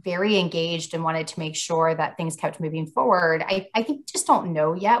was very engaged and wanted to make sure that things kept moving forward. I think just don't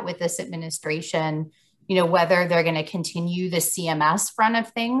know yet with this administration, whether they're going to continue the CMS front of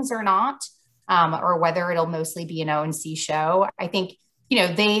things or not, or whether it'll mostly be an O&C show. I think,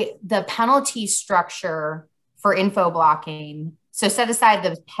 the penalty structure for info blocking. So set aside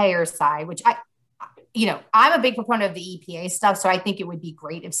the payer side, which I'm a big proponent of the EPA stuff. So I think it would be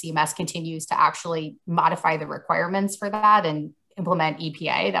great if CMS continues to actually modify the requirements for that and implement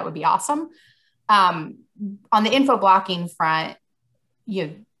EPA. That would be awesome. On the info blocking front,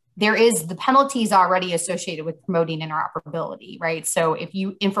 there is the penalties already associated with promoting interoperability, right? So if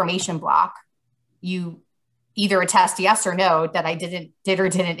you information block, you either attest yes or no that I did or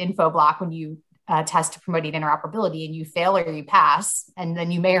didn't info block when you test to promoting interoperability, and you fail or you pass, and then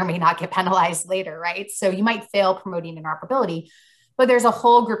you may or may not get penalized later, right? So you might fail promoting interoperability, but there's a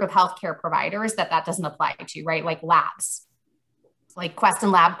whole group of healthcare providers that doesn't apply to, right? Like labs, like Quest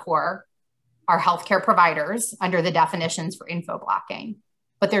and LabCorp are healthcare providers under the definitions for info blocking,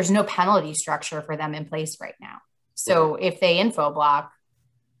 but there's no penalty structure for them in place right now. So if they info block,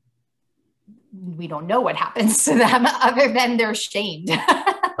 we don't know what happens to them other than they're shamed,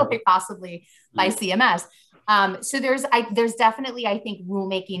 like possibly by CMS. So there's definitely, I think,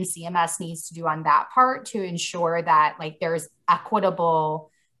 rulemaking CMS needs to do on that part to ensure that like there's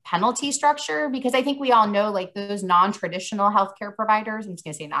equitable penalty structure, because I think we all know like those non-traditional healthcare providers, I'm just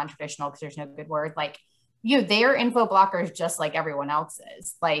gonna say non-traditional because there's no good word, like, they're info blockers just like everyone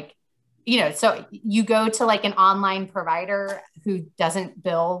else's. Like, so you go to like an online provider who doesn't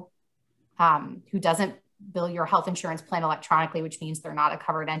bill your health insurance plan electronically, which means they're not a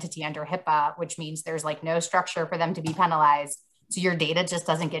covered entity under HIPAA, which means there's like no structure for them to be penalized. So your data just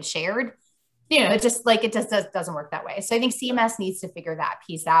doesn't get shared. It just doesn't work that way. So I think CMS needs to figure that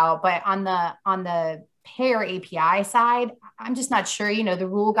piece out. But on the payer API side, I'm just not sure, the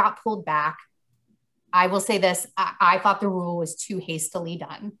rule got pulled back. I will say this, I thought the rule was too hastily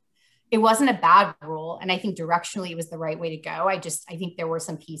done. It wasn't a bad rule. And I think directionally it was the right way to go. I think there were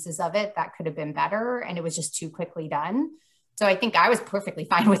some pieces of it that could have been better, and it was just too quickly done. So I think I was perfectly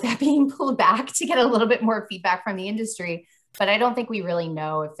fine with that being pulled back to get a little bit more feedback from the industry. But I don't think we really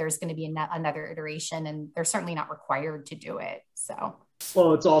know if there's going to be another iteration, and they're certainly not required to do it. So,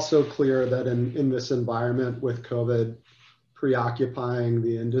 well, it's also clear that in this environment with COVID preoccupying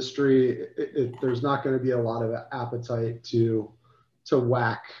the industry, there's not going to be a lot of appetite to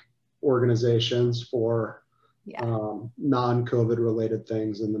whack organizations for non-COVID related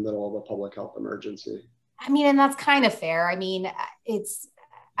things in the middle of a public health emergency. I mean, and that's kind of fair. I mean,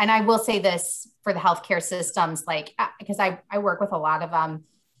 and I will say this for the healthcare systems, like, because I work with a lot of them,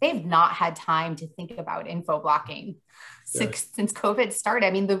 they've not had time to think about info blocking since COVID started.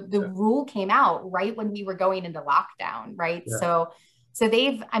 I mean, the rule came out right when we were going into lockdown, right? Yeah. So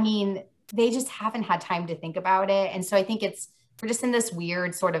they just haven't had time to think about it. And so I think we're just in this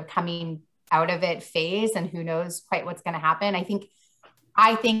weird sort of coming out of it phase, and who knows quite what's going to happen. I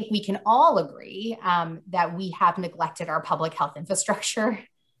think we can all agree that we have neglected our public health infrastructure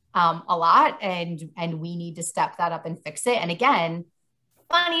a lot, and we need to step that up and fix it. And again,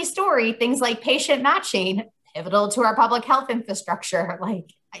 funny story, things like patient matching, pivotal to our public health infrastructure, like,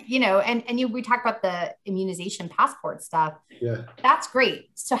 we talk about the immunization passport stuff. Yeah, that's great.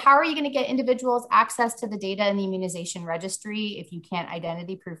 So how are you going to get individuals access to the data in the immunization registry if you can't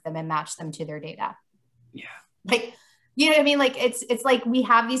identity proof them and match them to their data? Yeah. Like, you know what I mean? Like, it's like we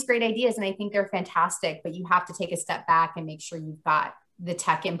have these great ideas and I think they're fantastic, but you have to take a step back and make sure you've got the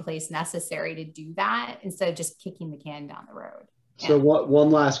tech in place necessary to do that instead of just kicking the can down the road. So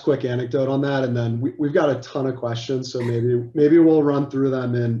one last quick anecdote on that, and then we've got a ton of questions, so maybe we'll run through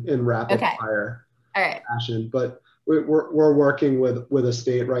them in rapid fire fashion. But we're working with a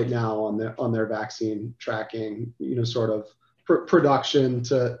state right now on their vaccine tracking, sort of production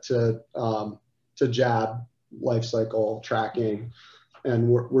to jab life cycle tracking, and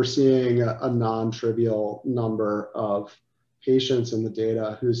we're seeing a non-trivial number of patients in the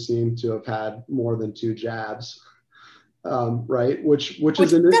data who seem to have had more than 2 jabs. Right, which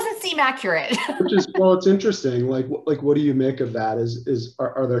doesn't seem accurate. It's interesting. Like what do you make of that?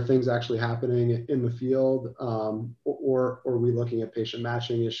 Are there things actually happening in the field, or are we looking at patient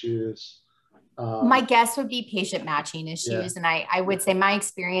matching issues? My guess would be patient matching issues. And I would say my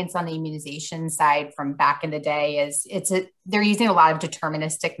experience on the immunization side from back in the day is they're using a lot of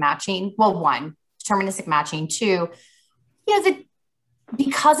deterministic matching. Well, one, deterministic matching. Two,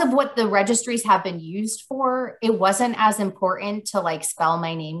 because of what the registries have been used for, it wasn't as important to like spell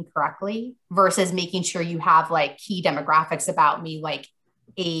my name correctly versus making sure you have like key demographics about me, like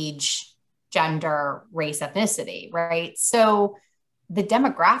age, gender, race, ethnicity, right? So the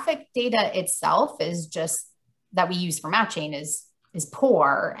demographic data itself is just that we use for matching is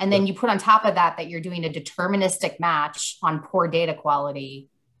poor. And then you put on top of that you're doing a deterministic match on poor data quality.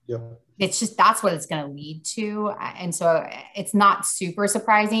 Yep. It's just, that's what it's going to lead to. And so it's not super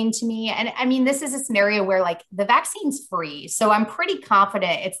surprising to me. And I mean, this is a scenario where like the vaccine's free. So I'm pretty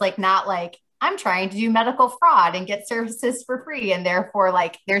confident it's like, not like I'm trying to do medical fraud and get services for free. And therefore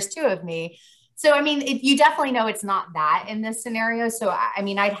like there's two of me. So, I mean, you definitely know it's not that in this scenario. So, I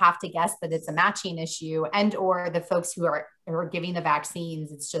mean, I'd have to guess that it's a matching issue and, or the folks who are giving the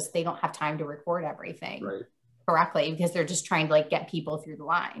vaccines, it's just, they don't have time to record everything correctly because they're just trying to like get people through the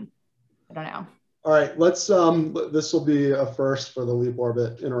line. I don't know. All right, let's, this will be a first for the Leap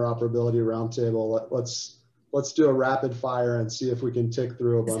Orbit Interoperability Roundtable. Let's do a rapid fire and see if we can tick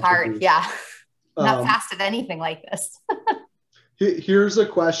through a bunch it's hard, of these. yeah. Not fast at anything like this. Here's a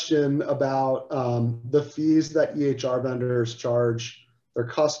question about the fees that EHR vendors charge their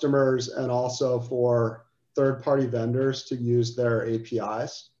customers and also for third-party vendors to use their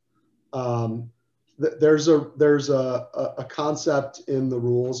APIs. There's a concept in the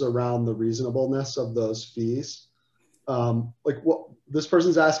rules around the reasonableness of those fees. Like what this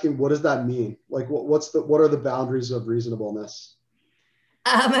person's asking, what does that mean? Like what are the boundaries of reasonableness?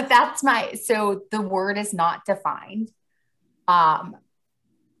 So the word is not defined.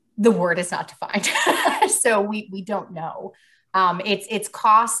 The word is not defined. So we don't know. It's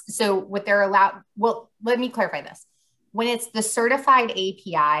cost. So what they're allowed, well, let me clarify this. When it's the certified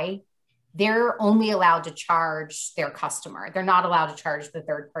API, they're only allowed to charge their customer. They're not allowed to charge the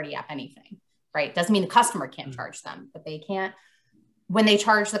third party app anything, right? Doesn't mean the customer can't charge them, but they can't. When they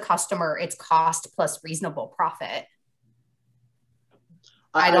charge the customer, it's cost plus reasonable profit.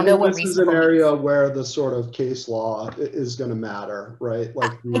 I don't know what this is an area where the sort of case law is going to matter, right?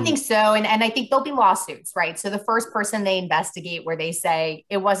 Like I think so. And I think there'll be lawsuits, right? So the first person they investigate where they say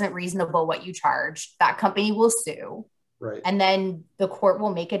it wasn't reasonable what you charged, that company will sue. Right. And then the court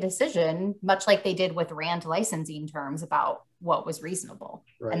will make a decision, much like they did with RAND licensing terms about what was reasonable.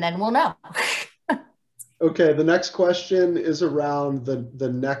 Right. And then we'll know. Okay, the next question is around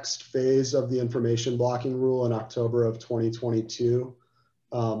the next phase of the information blocking rule in October of 2022.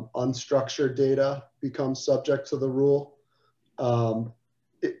 Unstructured data becomes subject to the rule.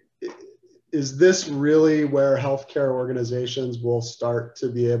 Is this really where healthcare organizations will start to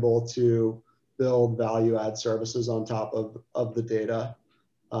be able to build value add services on top of the data?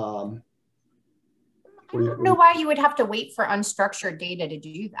 I don't know why you would have to wait for unstructured data to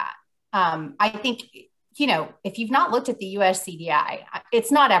do that. I think, if you've not looked at the US CDI,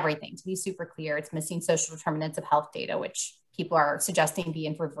 it's not everything, to be super clear. It's missing social determinants of health data, which people are suggesting be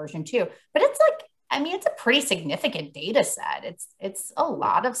in for version 2. But it's like, it's a pretty significant data set. It's a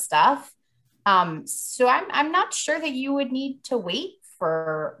lot of stuff. So I'm not sure that you would need to wait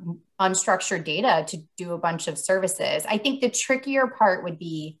for unstructured data to do a bunch of services. I think the trickier part would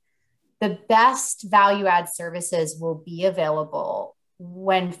be the best value add services will be available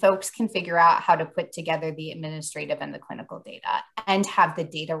when folks can figure out how to put together the administrative and the clinical data and have the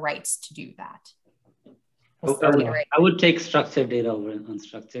data rights to do that. I would take structured data over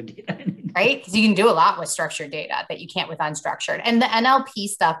unstructured data. Right? Because you can do a lot with structured data that you can't with unstructured. And the NLP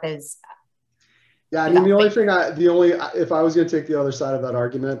stuff is... Yeah, if I was going to take the other side of that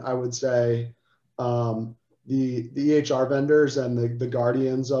argument, I would say the EHR vendors and the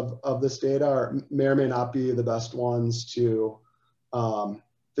guardians of this data may or may not be the best ones to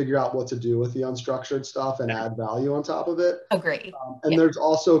figure out what to do with the unstructured stuff and add value on top of it. Agree. And there's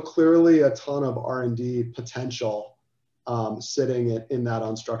also clearly a ton of R&D potential sitting in that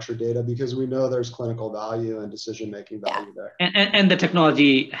unstructured data because we know there's clinical value and decision-making value there. And the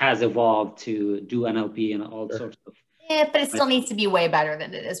technology has evolved to do NLP and all sorts of. Yeah, but it still needs to be way better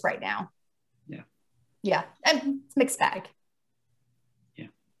than it is right now. Yeah. Yeah, it's mixed bag. Yeah.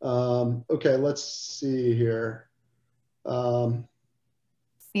 Okay, let's see here.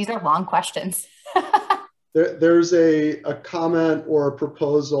 These are long questions. There's a comment or a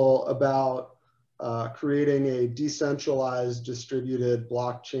proposal about creating a decentralized, distributed,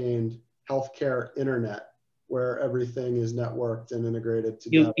 blockchain healthcare internet where everything is networked and integrated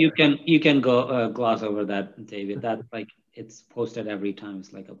together. You can go gloss over that, David. That's like it's posted every time.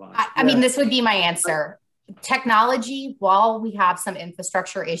 It's like a bot. I mean, this would be my answer. Technology, while we have some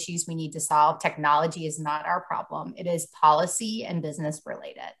infrastructure issues we need to solve, technology is not our problem. It is policy and business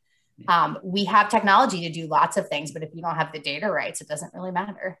related. We have technology to do lots of things, but if you don't have the data rights, it doesn't really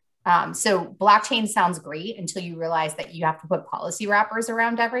matter. So blockchain sounds great until you realize that you have to put policy wrappers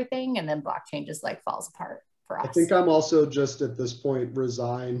around everything, and then blockchain just like falls apart for us. I think I'm also just at this point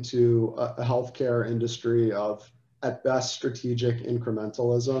resigned to a healthcare industry of, at best, strategic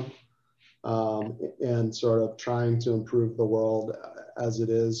incrementalism, and sort of trying to improve the world as it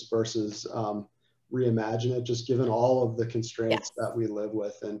is versus reimagine it, just given all of the constraints that we live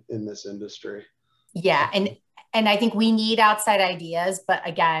with in this industry. Yeah, and I think we need outside ideas, but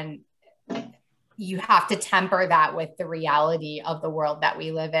again, you have to temper that with the reality of the world that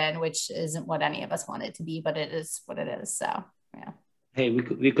we live in, which isn't what any of us want it to be, but it is what it is. So, yeah. Hey,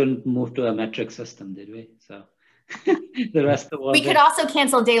 we couldn't move to a metric system, did we? So the rest of the world. We could also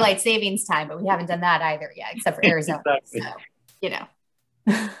cancel daylight savings time, but we haven't done that either yet, except for Arizona. Exactly.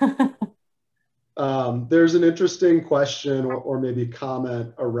 So, there's an interesting question or maybe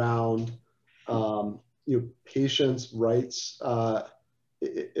comment around patients' rights.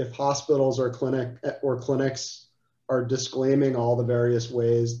 If hospitals or clinics are disclaiming all the various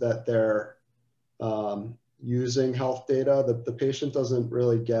ways that they're using health data, the patient doesn't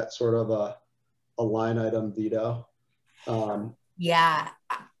really get sort of a line item veto. Yeah,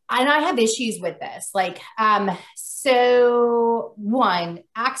 and I have issues with this. So one,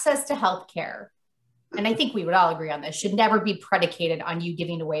 access to healthcare, and I think we would all agree on this, should never be predicated on you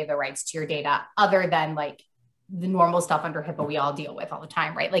giving away the rights to your data, other than like the normal stuff under HIPAA we all deal with all the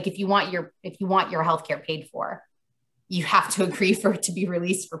time, right? Like if you want your healthcare paid for, you have to agree for it to be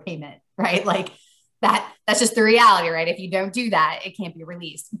released for payment, right? Like that's just the reality, right? If you don't do that, it can't be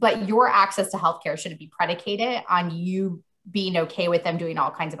released. But your access to healthcare shouldn't be predicated on you being okay with them doing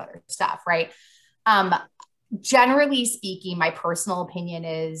all kinds of other stuff, right? Generally speaking, my personal opinion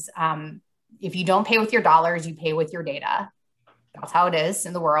is if you don't pay with your dollars, you pay with your data. That's how it is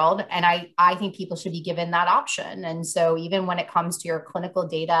in the world. And I think people should be given that option. And so even when it comes to your clinical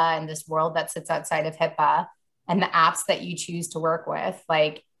data and this world that sits outside of HIPAA and the apps that you choose to work with,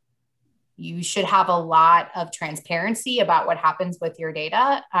 like, you should have a lot of transparency about what happens with your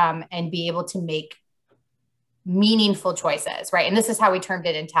data, and be able to make meaningful choices, right? And this is how we termed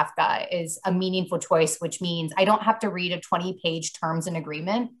it in TEFCA, is a meaningful choice, which means I don't have to read a 20-page terms and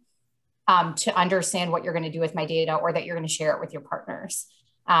agreement to understand what you're going to do with my data, or that you're going to share it with your partners.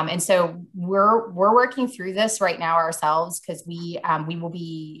 And so we're working through this right now ourselves, because we will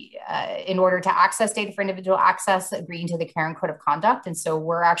be, in order to access data for individual access, agreeing to the Caring Code of Conduct. And so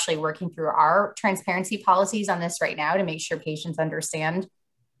we're actually working through our transparency policies on this right now to make sure patients understand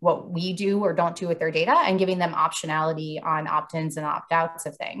what we do or don't do with their data, and giving them optionality on opt-ins and opt-outs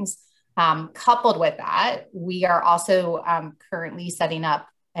of things. Coupled with that, we are also currently setting up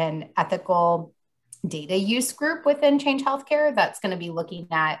an ethical data use group within Change Healthcare that's going to be looking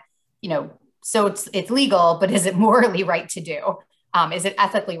at, so it's legal, but is it morally right to do? Is it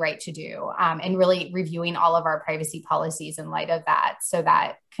ethically right to do? And really reviewing all of our privacy policies in light of that, so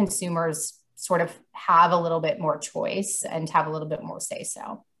that consumers sort of have a little bit more choice and have a little bit more say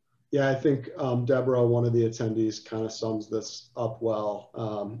so. Yeah, I think Deborah, one of the attendees, kind of sums this up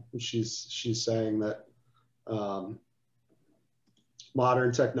well. She's saying that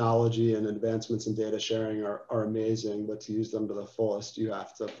modern technology and advancements in data sharing are amazing, but to use them to the fullest, you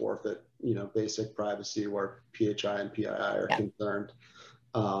have to forfeit, basic privacy where PHI and PII are concerned.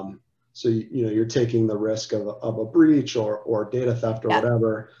 So you're taking the risk of a breach or data theft or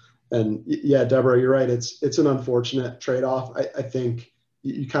whatever. And yeah, Deborah, you're right. It's an unfortunate trade-off. I think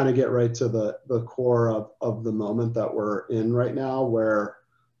you kind of get right to the core of the moment that we're in right now, where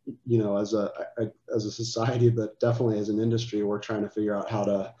as a society, but definitely as an industry, we're trying to figure out how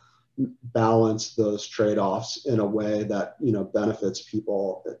to balance those trade-offs in a way that benefits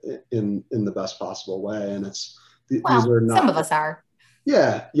people in the best possible way. And these are not, some of us are.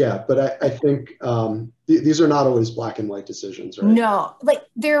 Yeah, but I think these are not always black and white decisions, right? No, like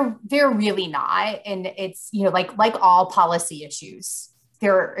they're really not. And it's like all policy issues,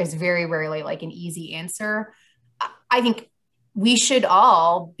 there is very rarely like an easy answer. I think we should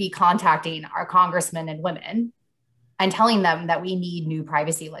all be contacting our congressmen and women and telling them that we need new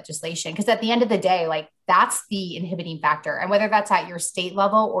privacy legislation. Because at the end of the day, like, that's the inhibiting factor. And whether that's at your state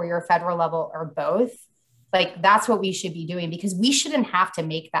level or your federal level or both, like, that's what we should be doing, because we shouldn't have to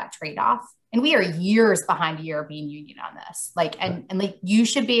make that trade-off. And we are years behind the European Union on this. Like, and like, you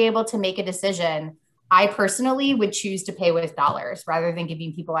should be able to make a decision I personally would choose to pay with dollars rather than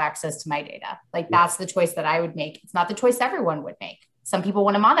giving people access to my data. Like that's the choice that I would make. It's not the choice everyone would make. Some people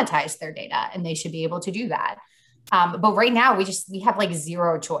want to monetize their data and they should be able to do that. But right now we have like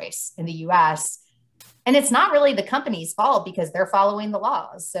zero choice in the US. And it's not really the company's fault because they're following the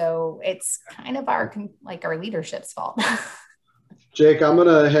laws. So it's kind of our leadership's fault. Jake, I'm going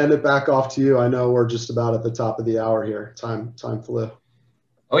to hand it back off to you. I know we're just about at the top of the hour here. Time flew.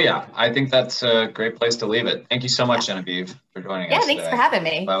 Oh yeah, I think that's a great place to leave it. Thank you so much, Genevieve, for joining us. Yeah, thanks for having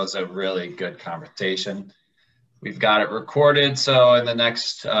me. That was a really good conversation. We've got it recorded, so in the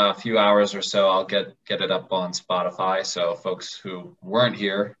next few hours or so, I'll get it up on Spotify, so folks who weren't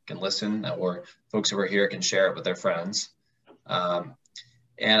here can listen, or folks who were here can share it with their friends.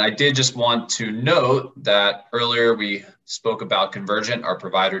 And I did just want to note that earlier we spoke about Convergent, our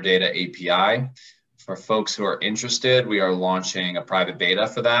provider data API. For folks who are interested, we are launching a private beta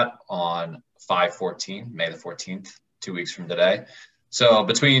for that on 5/14, May the 14th, 2 weeks from today. So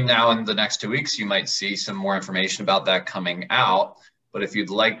between now and the next 2 weeks, you might see some more information about that coming out. But if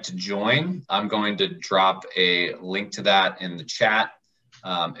you'd like to join, I'm going to drop a link to that in the chat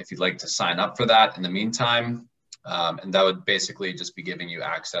if you'd like to sign up for that in the meantime. And that would basically just be giving you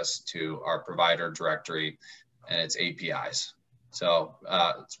access to our provider directory and its APIs. So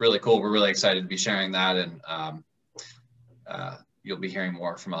it's really cool. We're really excited to be sharing that, and you'll be hearing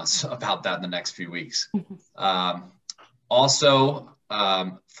more from us about that in the next few weeks. Also,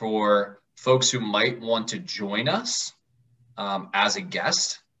 for folks who might want to join us as a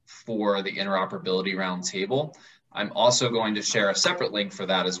guest for the Interoperability Roundtable, I'm also going to share a separate link for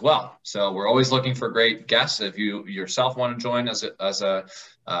that as well. So we're always looking for great guests. If you yourself want to join as a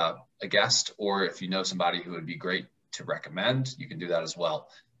guest, or if you know somebody who would be great to recommend, you can do that as well.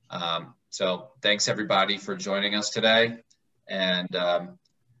 So thanks everybody for joining us today, and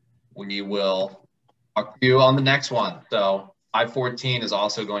we will talk to you on the next one. So 5/14 is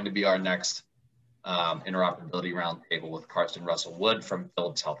also going to be our next interoperability roundtable with Carsten Russell Wood from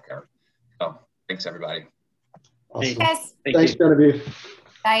Philips Healthcare. So thanks everybody. Awesome. Yes. Thanks, Genevieve.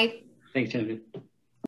 Bye. Thanks, Genevieve.